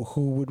 who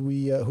would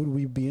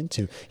we be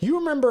into? You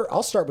remember?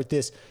 I'll start with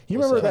this. You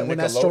remember up, that when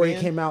that story Nickelodeon?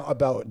 came out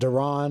about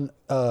Duran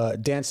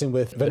dancing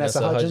with Vanessa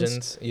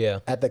Hudgens Yeah.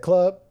 at the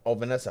club? Oh,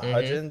 Vanessa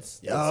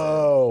Hudgens.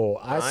 Oh,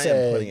 I I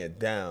said, am putting it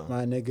down.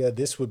 my nigga,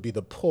 this would be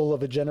the pull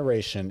of a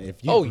generation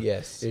if you. Oh,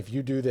 yes. If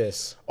you do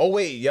this. Oh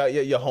wait,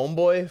 your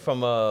homeboy from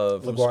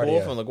school,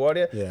 LaGuardia. from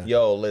LaGuardia. Yeah.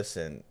 Yo,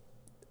 listen,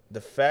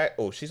 the fact.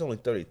 Oh, she's only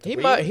 33.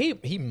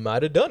 He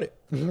might have done it.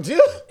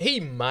 He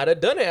might have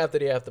done it after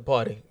the after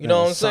party. You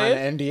know what I'm Sign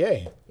saying? an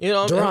NDA. You know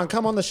what I'm Duran, saying?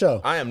 come on the show.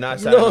 I am not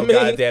You signing know no what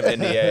I mean? goddamn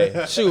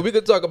NDA. Shoot, we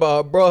could talk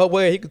about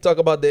Broadway. He could talk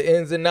about the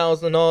ins and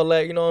outs and all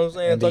that. You know what I'm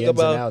saying? And the Talk ins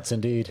about, and outs,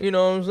 indeed. you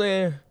know what I'm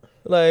saying?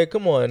 Like,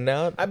 come on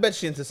now. I bet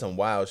she into some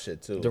wild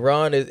shit too.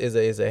 Duran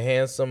is a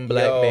handsome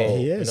black Yo. man.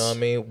 He You is. know what I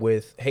mean?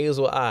 With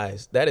hazel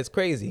eyes. That is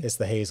crazy. It's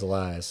the hazel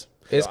eyes.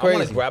 It's I want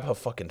crazy. to grab her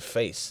fucking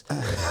face.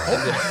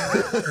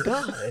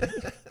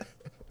 God.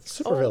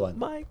 Super Oh villain.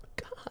 my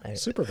God.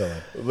 Super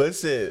villain.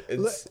 Listen,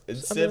 it's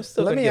I mean, I'm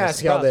still Let gonna me give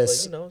ask y'all props, but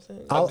this. You know what I'm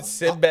saying? I'll- I'm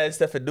Sinbad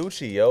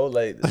Stefanucci, yo.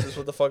 Like, this is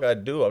what the fuck I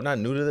do. I'm not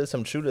new to this.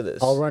 I'm true to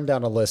this. I'll run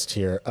down a list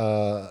here.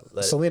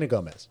 Selena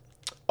Gomez.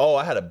 Oh,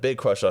 I had a big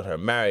crush on her.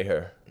 Marry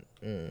her.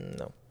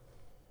 No.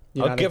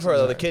 You're I'll not give into- her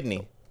another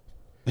kidney.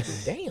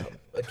 Damn.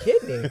 A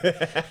kidney.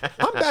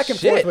 I'm back and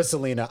Shit. forth with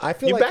Selena. I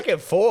feel You like back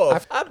and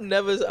forth. I've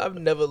never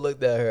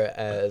looked at her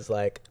as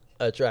like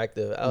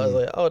attractive. I Mm. was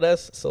like, oh,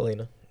 that's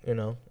Selena. You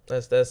know,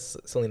 that's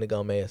Selena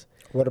Gomez.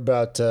 What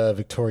about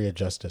Victoria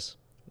Justice?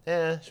 She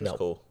was No.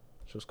 cool.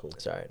 She was cool.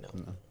 Sorry, no,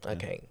 I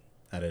can't.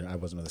 I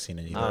wasn't really seeing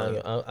it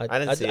either. I I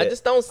didn't see I it.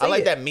 just don't see I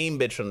like it. that mean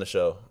bitch from the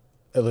show.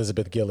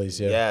 Elizabeth Gillies,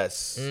 yeah.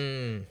 Yes.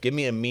 Give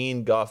me a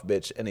mean goth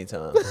bitch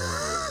anytime.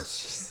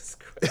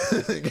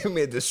 Give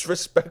me a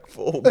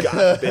disrespectful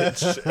goth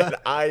bitch, and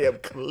I am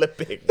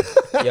clipping.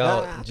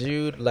 Yo,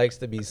 Jude likes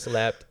to be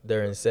slapped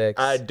during sex.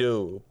 I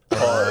do.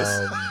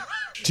 Pause.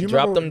 Do you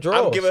Drop remember- them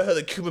drawers. I'm giving her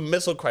the Cuban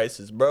Missile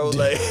Crisis, bro.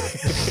 Like,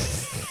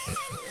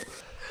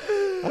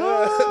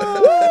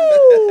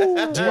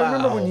 Do you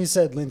remember when you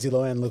said Lindsay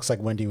Lohan looks like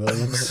Wendy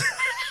Williams?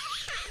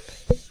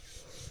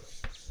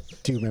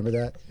 Do you remember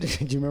that? Do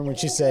you remember when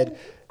she said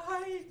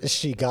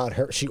she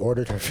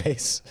ordered her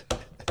face?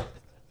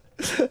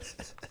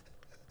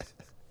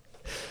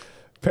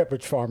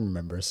 Pepperidge Farm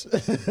remembers. I'm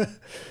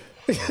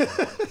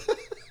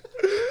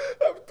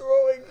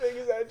throwing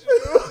things at you.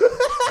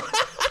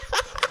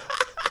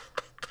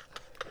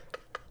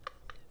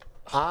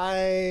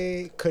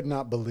 I could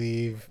not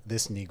believe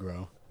this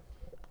Negro.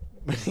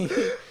 He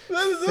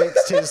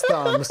fixed his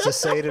thumbs to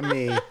say to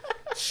me,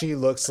 she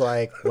looks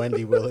like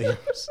Wendy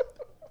Williams.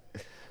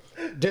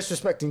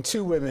 Disrespecting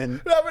two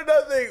women. Not for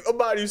nothing.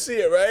 About you see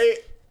it, right?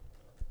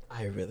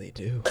 I really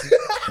do.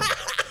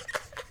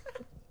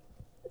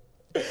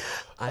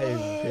 I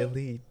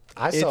really.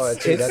 I saw it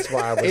It's- too. it's- That's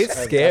why I was. it's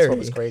That's scary. what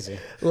was crazy.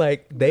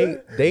 Like they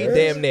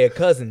damn near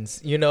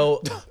cousins. You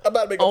know. I'm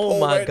about to make a Oh poll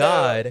my right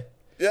God. now.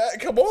 Yeah,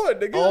 come on,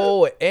 nigga.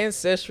 Oh,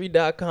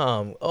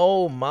 Ancestry.com.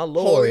 Oh my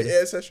Lord.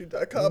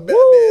 HolyAncestry.com,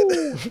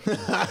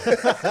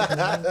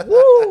 Batman.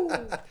 Woo.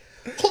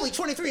 Holy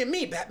 23 and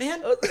me,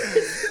 Batman.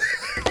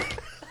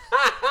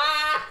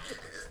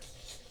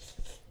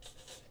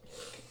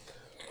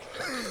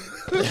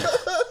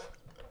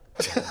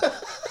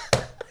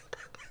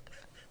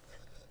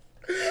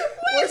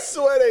 We're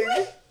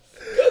sweating.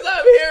 Because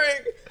I'm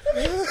hearing.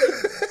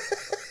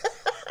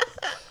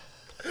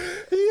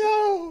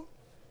 Yo.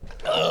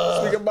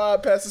 Speak of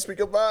mind, Pastor, speak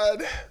of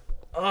mind.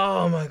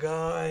 Oh my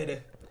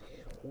God.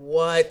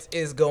 What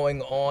is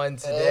going on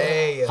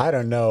today? I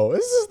don't know.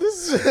 This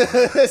is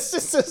it's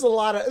just there's a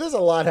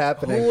lot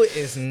happening. Who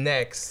is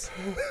next?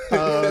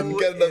 Who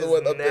Get another is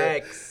one up there.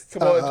 next?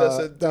 Come on,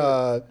 Justin.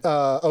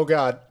 Oh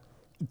God,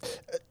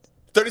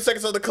 30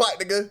 seconds on the clock,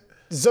 nigga.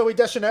 Zoe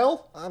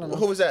Deschanel. I don't know.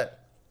 Who was that?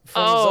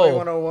 From Zoe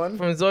 101.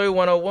 From Zoe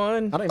 101.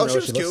 I don't even Oh, know she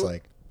what she was looks cute.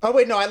 like. Oh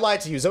wait, no, I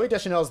lied to you. Zoe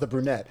Deschanel is the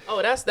brunette.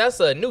 Oh, that's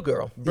a new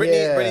girl.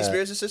 Britney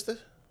Spears' sister?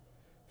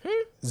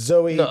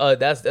 Zoe. No,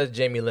 that's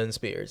Jamie Lynn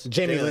Spears.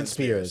 Jamie Jamie Lynn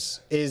Spears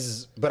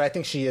is, but I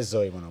think she is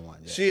Zoe 101.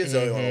 Yeah. She is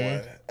Zoe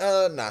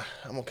 101. Nah,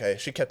 I'm okay.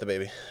 She kept the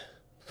baby.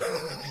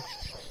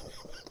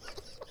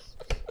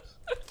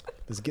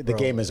 The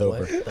game is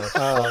over. What the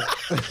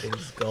fuck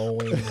is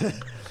going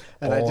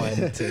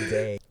on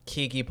today?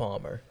 Keke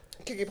Palmer.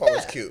 Keke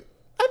Palmer's cute.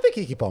 I think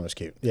Keke Palmer's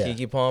cute. Yeah.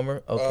 Keke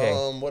Palmer. Okay.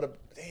 What a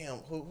damn.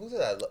 Who did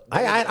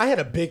I? I had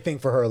a big thing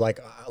for her like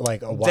a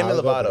while Demi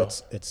ago. but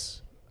Lovato.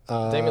 It's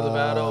Demi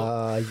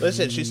Lovato.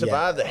 Listen, she yeah.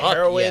 survived the Fuck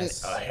heroin,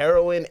 yes. a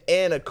heroin,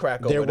 and a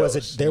crack There overdose.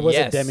 was a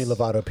Yes. Demi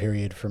Lovato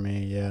period for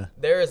me. Yeah.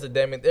 There is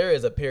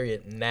a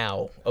period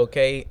now.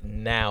 Okay,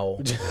 now,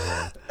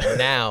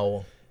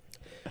 now.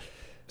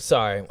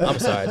 Sorry, I'm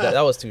sorry.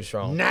 That was too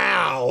strong.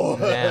 Now.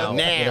 Now, you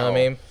know what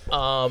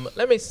I mean?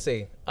 Let me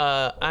see.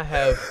 I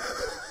have.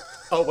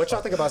 Oh, what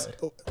y'all think about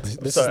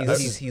this? Sorry,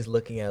 He's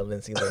looking at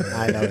Lindsay Lohan.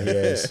 I know he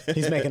is.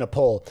 He's making a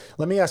poll.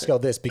 Let me ask y'all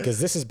this because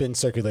this has been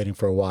circulating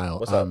for a while.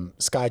 What's up?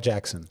 Sky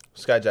Jackson.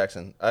 Sky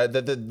Jackson.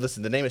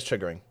 Listen, the name is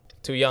triggering.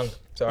 Too young.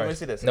 Sorry. Let me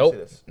see this, let me Nope. see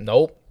this.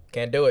 Nope.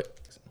 Can't do it.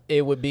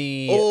 It would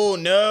be. Oh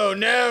no,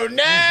 no, no,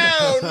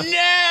 no! Do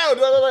I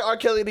look like R.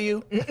 Kelly to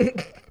you?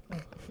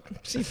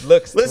 She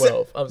looks Listen,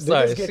 12. I'm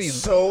sorry. Niggas get She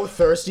so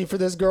thirsty for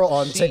this girl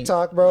on She-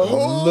 TikTok, bro.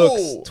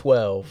 looks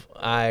 12.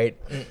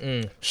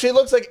 She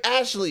looks like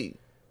Ashley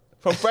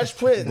from Fresh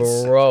Prince.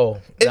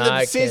 Bro. In the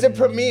I season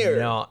premiere.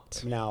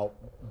 cannot. Now,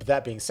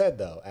 that being said,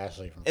 though,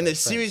 Ashley from In the Fresh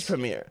series Prince.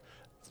 premiere.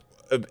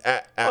 Oh,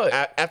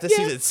 After yeah.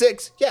 season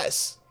 6,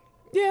 yes.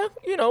 Yeah,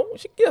 you know,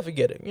 she definitely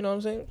get it. You know what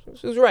I'm saying?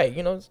 She was right.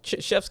 You know,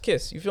 chef's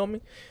kiss. You feel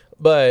me?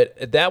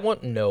 But that one,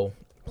 no.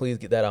 Please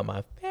get that out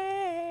my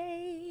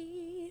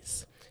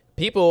face.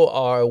 People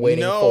are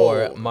waiting No.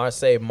 for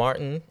Marseille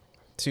Martin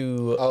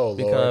to Oh, Lord.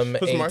 become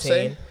Who's 18.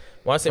 Marseille?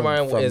 Marseille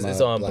Martin from, is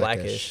on Blackish.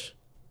 Blackish.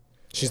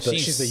 She's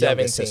She's the youngest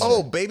 17. sister.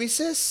 Oh, baby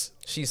sis?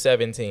 She's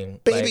 17.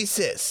 Baby Like,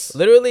 sis.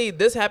 literally,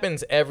 this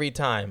happens every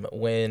time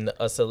when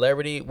a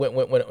celebrity, when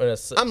I'm looking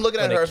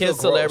at when her, a I feel kid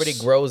celebrity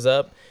gross. grows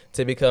up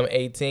to become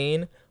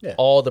 18, Yeah.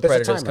 all the There's a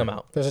predators timer. come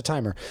out. There's a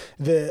timer.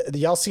 The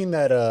y'all seen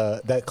that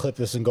that clip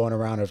that's been going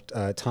around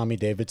of Tommy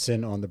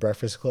Davidson on The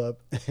Breakfast Club?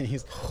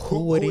 He's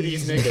who are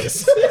these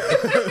niggas?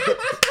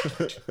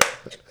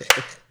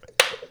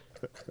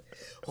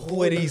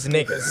 Who are these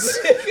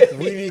niggas?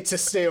 We need to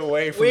stay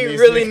away from We these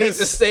really niggas. need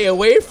to stay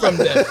away from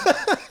them.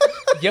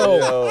 Yo,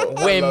 Yo,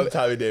 I when love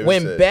Tommy Davidson.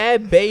 when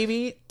Bad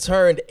Baby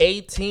turned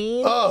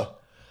 18, Oh,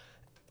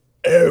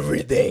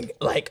 everything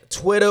like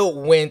Twitter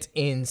went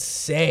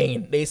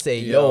insane. They say,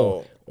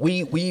 "Yo,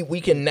 Yo.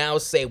 we can now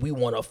say we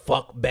want to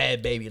fuck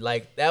Bad Baby."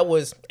 Like that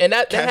was, and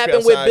that Catch Me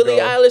happened with Outside, Billie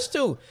girl. Eilish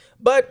too.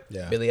 But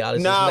Yeah. Billie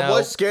Eilish nah, is now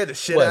what scared the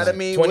shit what, out of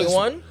me was-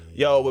 21?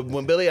 Yo,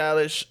 when Billie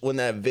Eilish, when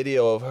that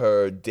video of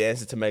her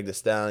dancing to Meg Thee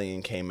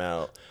Stallion came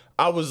out,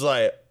 I was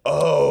like,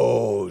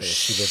 oh,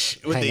 she was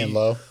shit. With hanging the,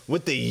 low.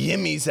 With the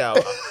yimmies out.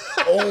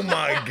 Oh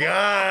my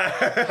God.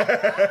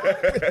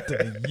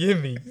 The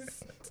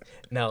yimmies.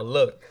 Now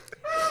look,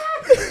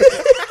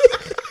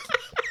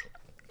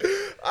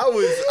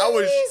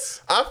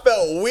 I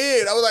felt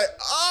weird. I was like,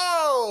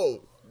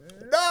 oh,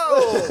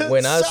 no.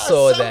 when I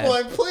saw that,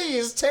 Someone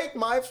please take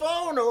my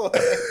phone away.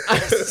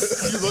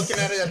 You looking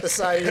at it at the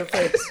side of your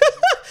face.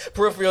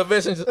 peripheral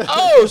vision. Just,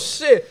 oh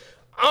shit!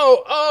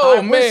 Oh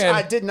I man! wish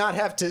I did not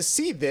have to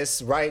see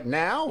this right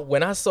now.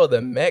 When I saw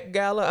the Met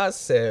Gala, I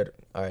said,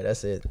 "All right,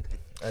 that's it.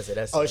 That's it.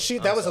 That's Oh,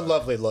 it." that was a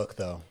lovely look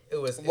though. It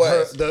was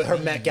Her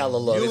Met Gala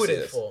look.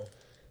 beautiful.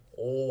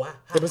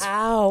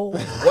 Wow!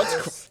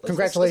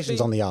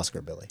 Congratulations on the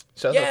Oscar, Billy.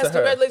 Shouts Yes, out to her.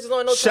 congratulations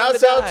on No Time Shouts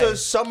to out Die. to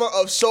Summer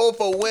of Soul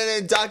for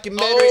winning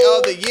documentary Oh.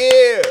 of the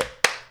year.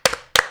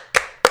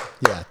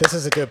 Yeah, this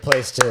is a good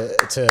place to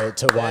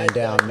wind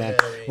down, man.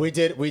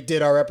 documentary. We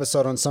did our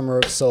episode on Summer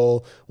of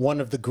Soul, one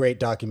of the great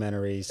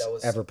documentaries That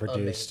was ever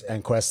produced, amazing.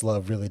 and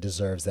Questlove really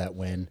deserves that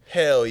win.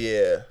 Hell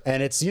yeah.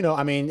 And it's,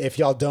 I mean, if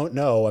y'all don't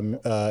know,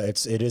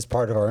 it is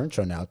part of our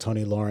intro now.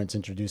 Tony Lawrence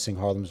introducing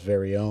Harlem's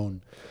very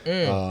own,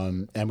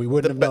 and we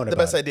wouldn't have known The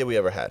about best it. idea we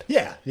ever had.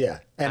 Yeah,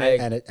 and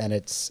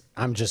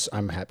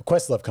I'm happy.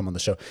 Questlove come on the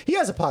show. He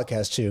has a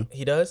podcast too.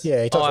 He does?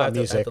 Yeah, he talks Oh, I about have to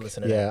music.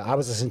 listen to yeah, that. I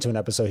was listening to an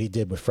episode he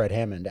did with Fred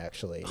Hammond.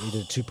 Actually, he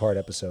did a 2-part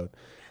episode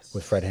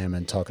with Fred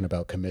Hammond talking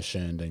about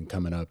commissioned and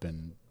coming up,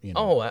 and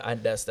Oh,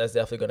 that's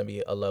definitely going to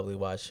be a lovely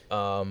watch.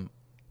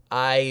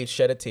 I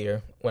shed a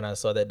tear when I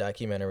saw that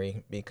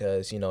documentary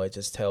because it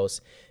just tells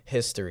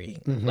history,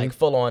 like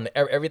full on.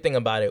 Everything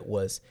about it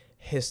was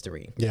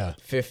history. Yeah.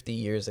 50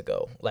 years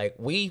ago, like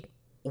we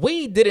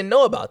didn't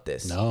know about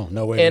this. No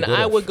way we And would've.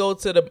 I would go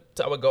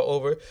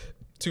over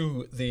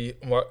to the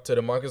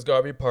Marcus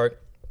Garvey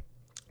Park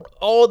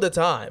all the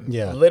time.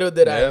 Yeah. Little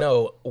did I Yeah.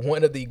 know,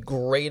 one of the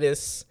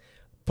greatest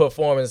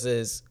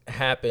performances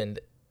happened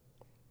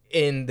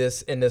in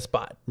this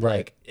spot. Right.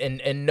 Like,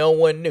 and no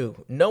one knew.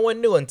 No one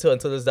knew until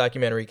this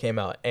documentary came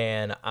out.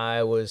 And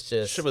I was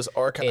just Shit was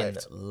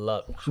archived. in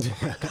love.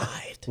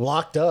 Archived.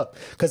 Locked up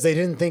because they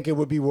didn't think it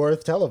would be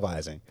worth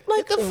televising.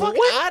 Like Get the fuck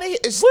what? out of here.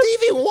 It's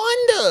Stevie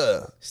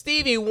Wonder.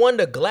 Stevie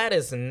Wonder,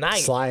 Gladys Knight.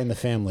 Sly and the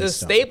Family The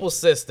Stone. Staple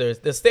Sisters,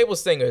 the Staple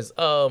Singers,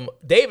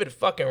 David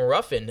fucking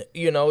Ruffin,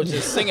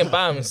 just singing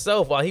by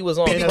himself while he was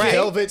on in a crack.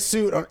 velvet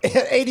suit on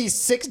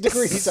 86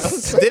 degrees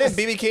outside. Didn't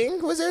BB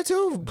King was there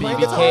too? Playing BB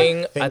guitar?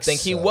 King, I think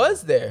think he so.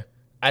 was there.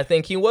 I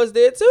think he was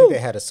there They too.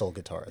 had a soul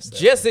guitarist. There.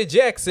 Jesse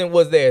Jackson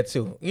was there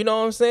too. You know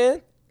what I'm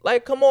saying?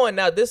 Like, come on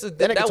now. This is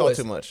That nigga that talk was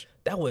too much.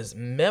 That was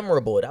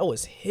memorable. That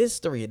was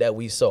history that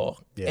we saw.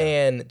 Yeah.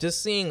 And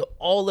just seeing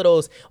all of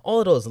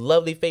those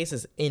lovely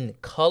faces in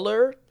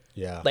color.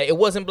 Yeah. Like, it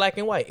wasn't black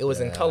and white. It was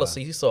in Yeah. color. So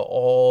you saw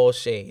all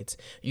shades.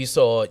 You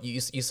saw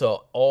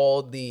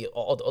all the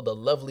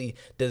lovely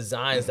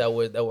designs that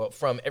were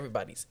from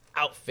everybody's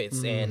outfits,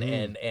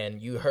 Mm-hmm.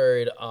 and you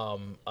heard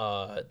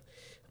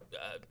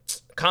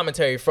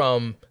commentary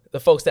from the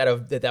folks that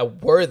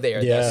were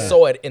there Yeah. that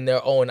saw it in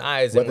their own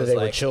eyes. Whether and was they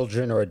like, were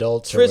children or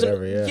adults or prison-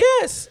 whatever. Yeah.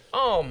 Yes.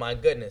 Oh my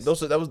goodness.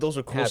 Those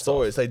were cool Hats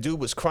stories. Like, dude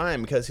was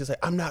crying because he's like,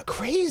 I'm not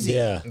crazy.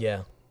 Yeah.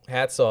 Yeah.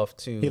 Hats off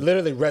to He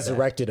literally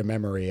resurrected a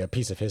memory, a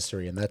piece of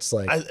history, and that's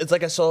like It's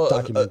like I saw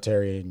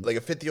documentary. like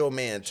a 50-year-old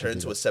man turn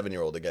into a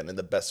 7-year-old again in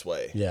the best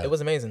way. yeah. It was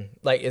amazing.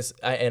 Like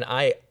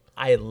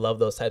I love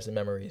those types of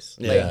memories.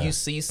 Yeah. Like, you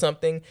see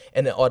something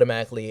and then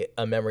automatically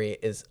a memory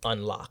is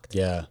unlocked.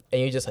 Yeah.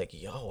 And you're just like,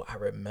 yo, I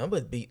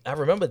remember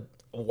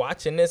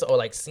watching this or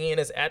like seeing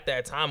this at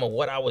that time of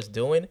what I was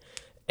doing.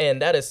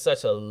 And that is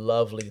such a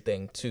lovely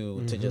thing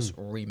to just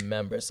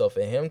remember. So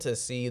for him to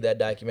see that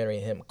documentary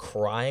and him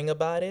crying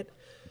about it,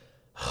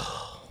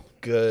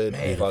 Good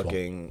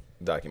fucking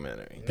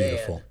documentary.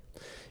 Beautiful.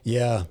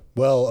 Yeah.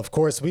 Well, of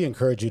course, we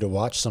encourage you to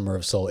watch Summer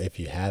of Soul if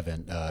you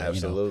haven't.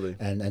 Absolutely.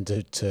 And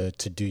to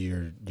do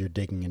your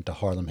digging into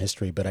Harlem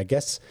history. But I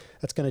guess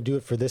that's going to do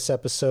it for this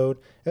episode.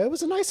 It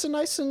was a nice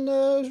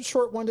and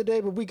short one today,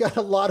 but we got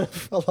a lot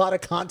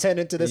of content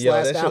into this Yo,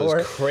 last that shit hour.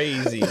 was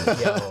crazy.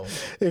 yo,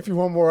 If you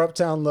want more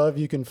Uptown Love,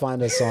 you can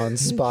find us on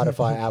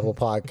Spotify, Apple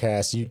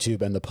Podcasts,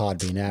 YouTube, and the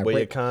Podbean app. Wear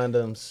your Wait,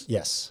 condoms.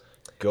 yes.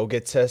 Go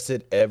get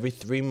tested every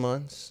 3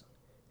 months.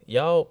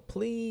 y'all,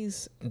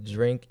 please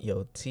drink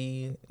your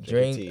tea.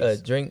 Drink your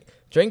teas.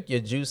 Drink your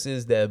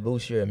juices that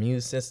boost your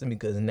immune system,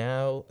 because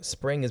now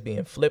spring is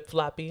being flip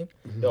floppy.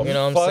 Yo, You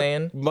know what I'm fuck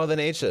saying? Mother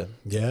Nature.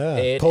 Yeah.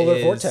 It Polar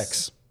is-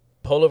 vortex.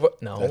 No,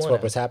 That's hold on what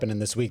now. was happening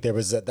this week.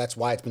 That's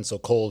why it's been so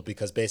cold,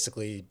 because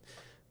basically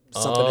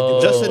something to do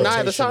with Justin the Nye,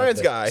 the rotation of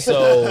science guy.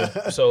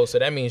 So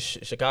that means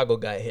Chicago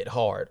got hit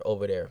hard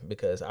over there,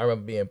 because I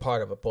remember being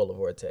part of a polar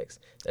vortex.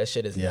 That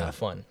shit is Yeah. not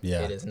fun.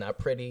 Yeah. It is not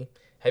pretty.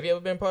 Have you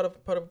ever been part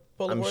of polar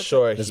I'm vortex?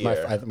 sure This is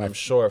here. my I'm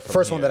sure from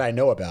first one here. that I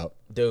know about.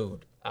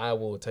 Dude, I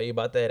will tell you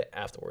about that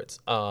afterwards.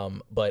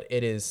 But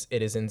it is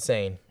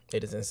insane.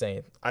 It is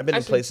insane. I've been in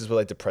Actually- places with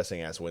like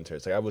depressing ass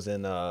winters. Like I was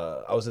into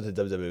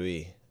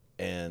WWE,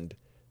 and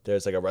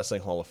there's like a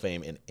wrestling Hall of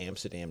Fame in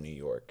Amsterdam, New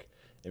York.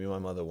 And me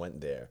and my mother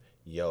went there.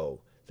 Yo,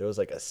 there was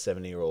like a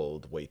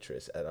 70-year-old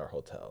waitress at our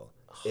hotel.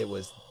 It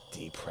was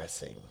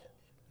depressing.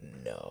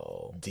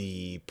 No.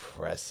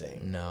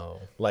 Depressing. No.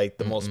 Like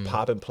the most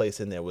poppin' place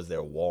in there was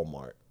their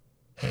Walmart.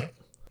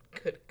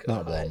 Good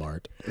Not God.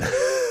 Walmart.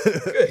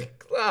 Good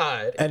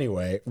God.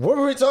 Anyway, what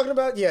were we talking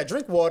about? Yeah,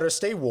 drink water,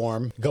 stay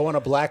warm, go on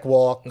a black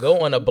walk, Go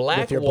on a black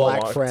With your walk.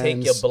 black friends.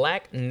 Take your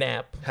black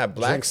nap. Have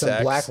black drink some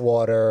sex. black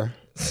water.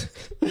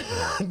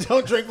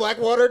 Don't drink black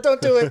water.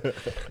 Don't do it.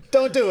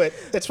 Don't do it.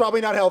 It's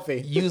probably not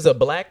healthy. Use a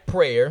black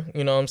prayer.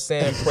 You know what I'm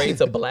saying? Pray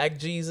to black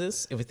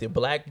Jesus with your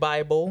black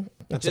Bible.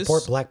 And Just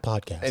support black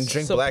podcasts. And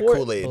drink support black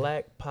Kool-Aid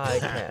Black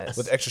podcast.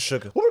 with extra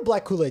sugar. What would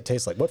black Kool-Aid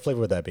taste like? What flavor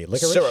would that be?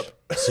 Licorice? Syrup.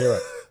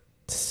 Syrup.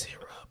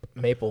 syrup.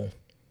 Maple.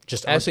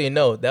 Just Actually,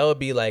 no. That would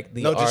be like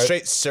the No, just art-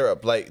 straight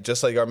syrup,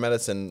 just like our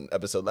medicine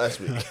episode last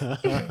week.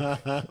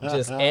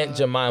 just Aunt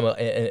Jemima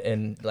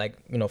and like,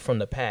 from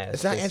the past.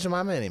 It's not Just- Aunt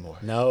Jemima anymore.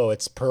 No,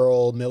 it's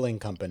Pearl Milling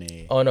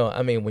Company. Oh no!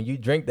 I mean, when you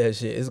drink that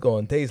shit, it's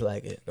gonna taste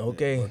like it.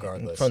 Okay,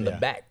 Regardless, from the yeah.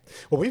 back.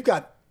 Well, we've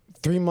got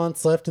 3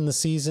 months left in the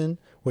season,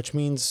 which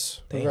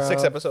means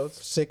 6 episodes.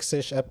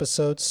 6-ish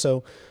episodes.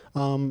 So,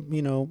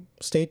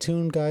 stay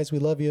tuned, guys. We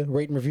love you.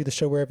 Rate and review the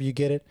show wherever you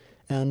get it.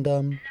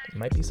 And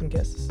Might be some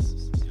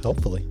guesses.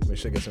 hopefully, We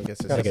should get some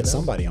guests. gotta get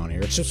somebody on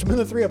here. It's just been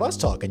the three of us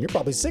talking. You're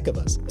probably sick of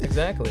us.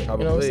 Exactly. You know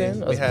what I'm Probably. saying?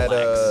 We Us had,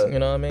 blacks, you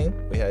know what I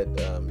mean? We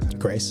had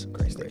Grace.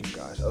 Grace. Thank you,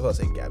 gosh. I was about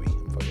to say Gabby.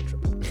 I'm fucking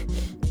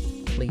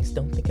tripping. Please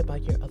don't think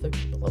about your other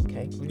people,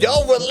 okay?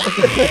 Yo, relax.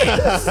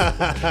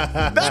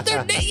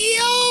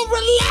 Yo,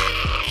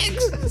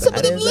 relax.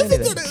 I didn't say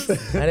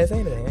anything. I didn't say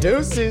anything.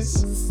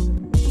 Deuces.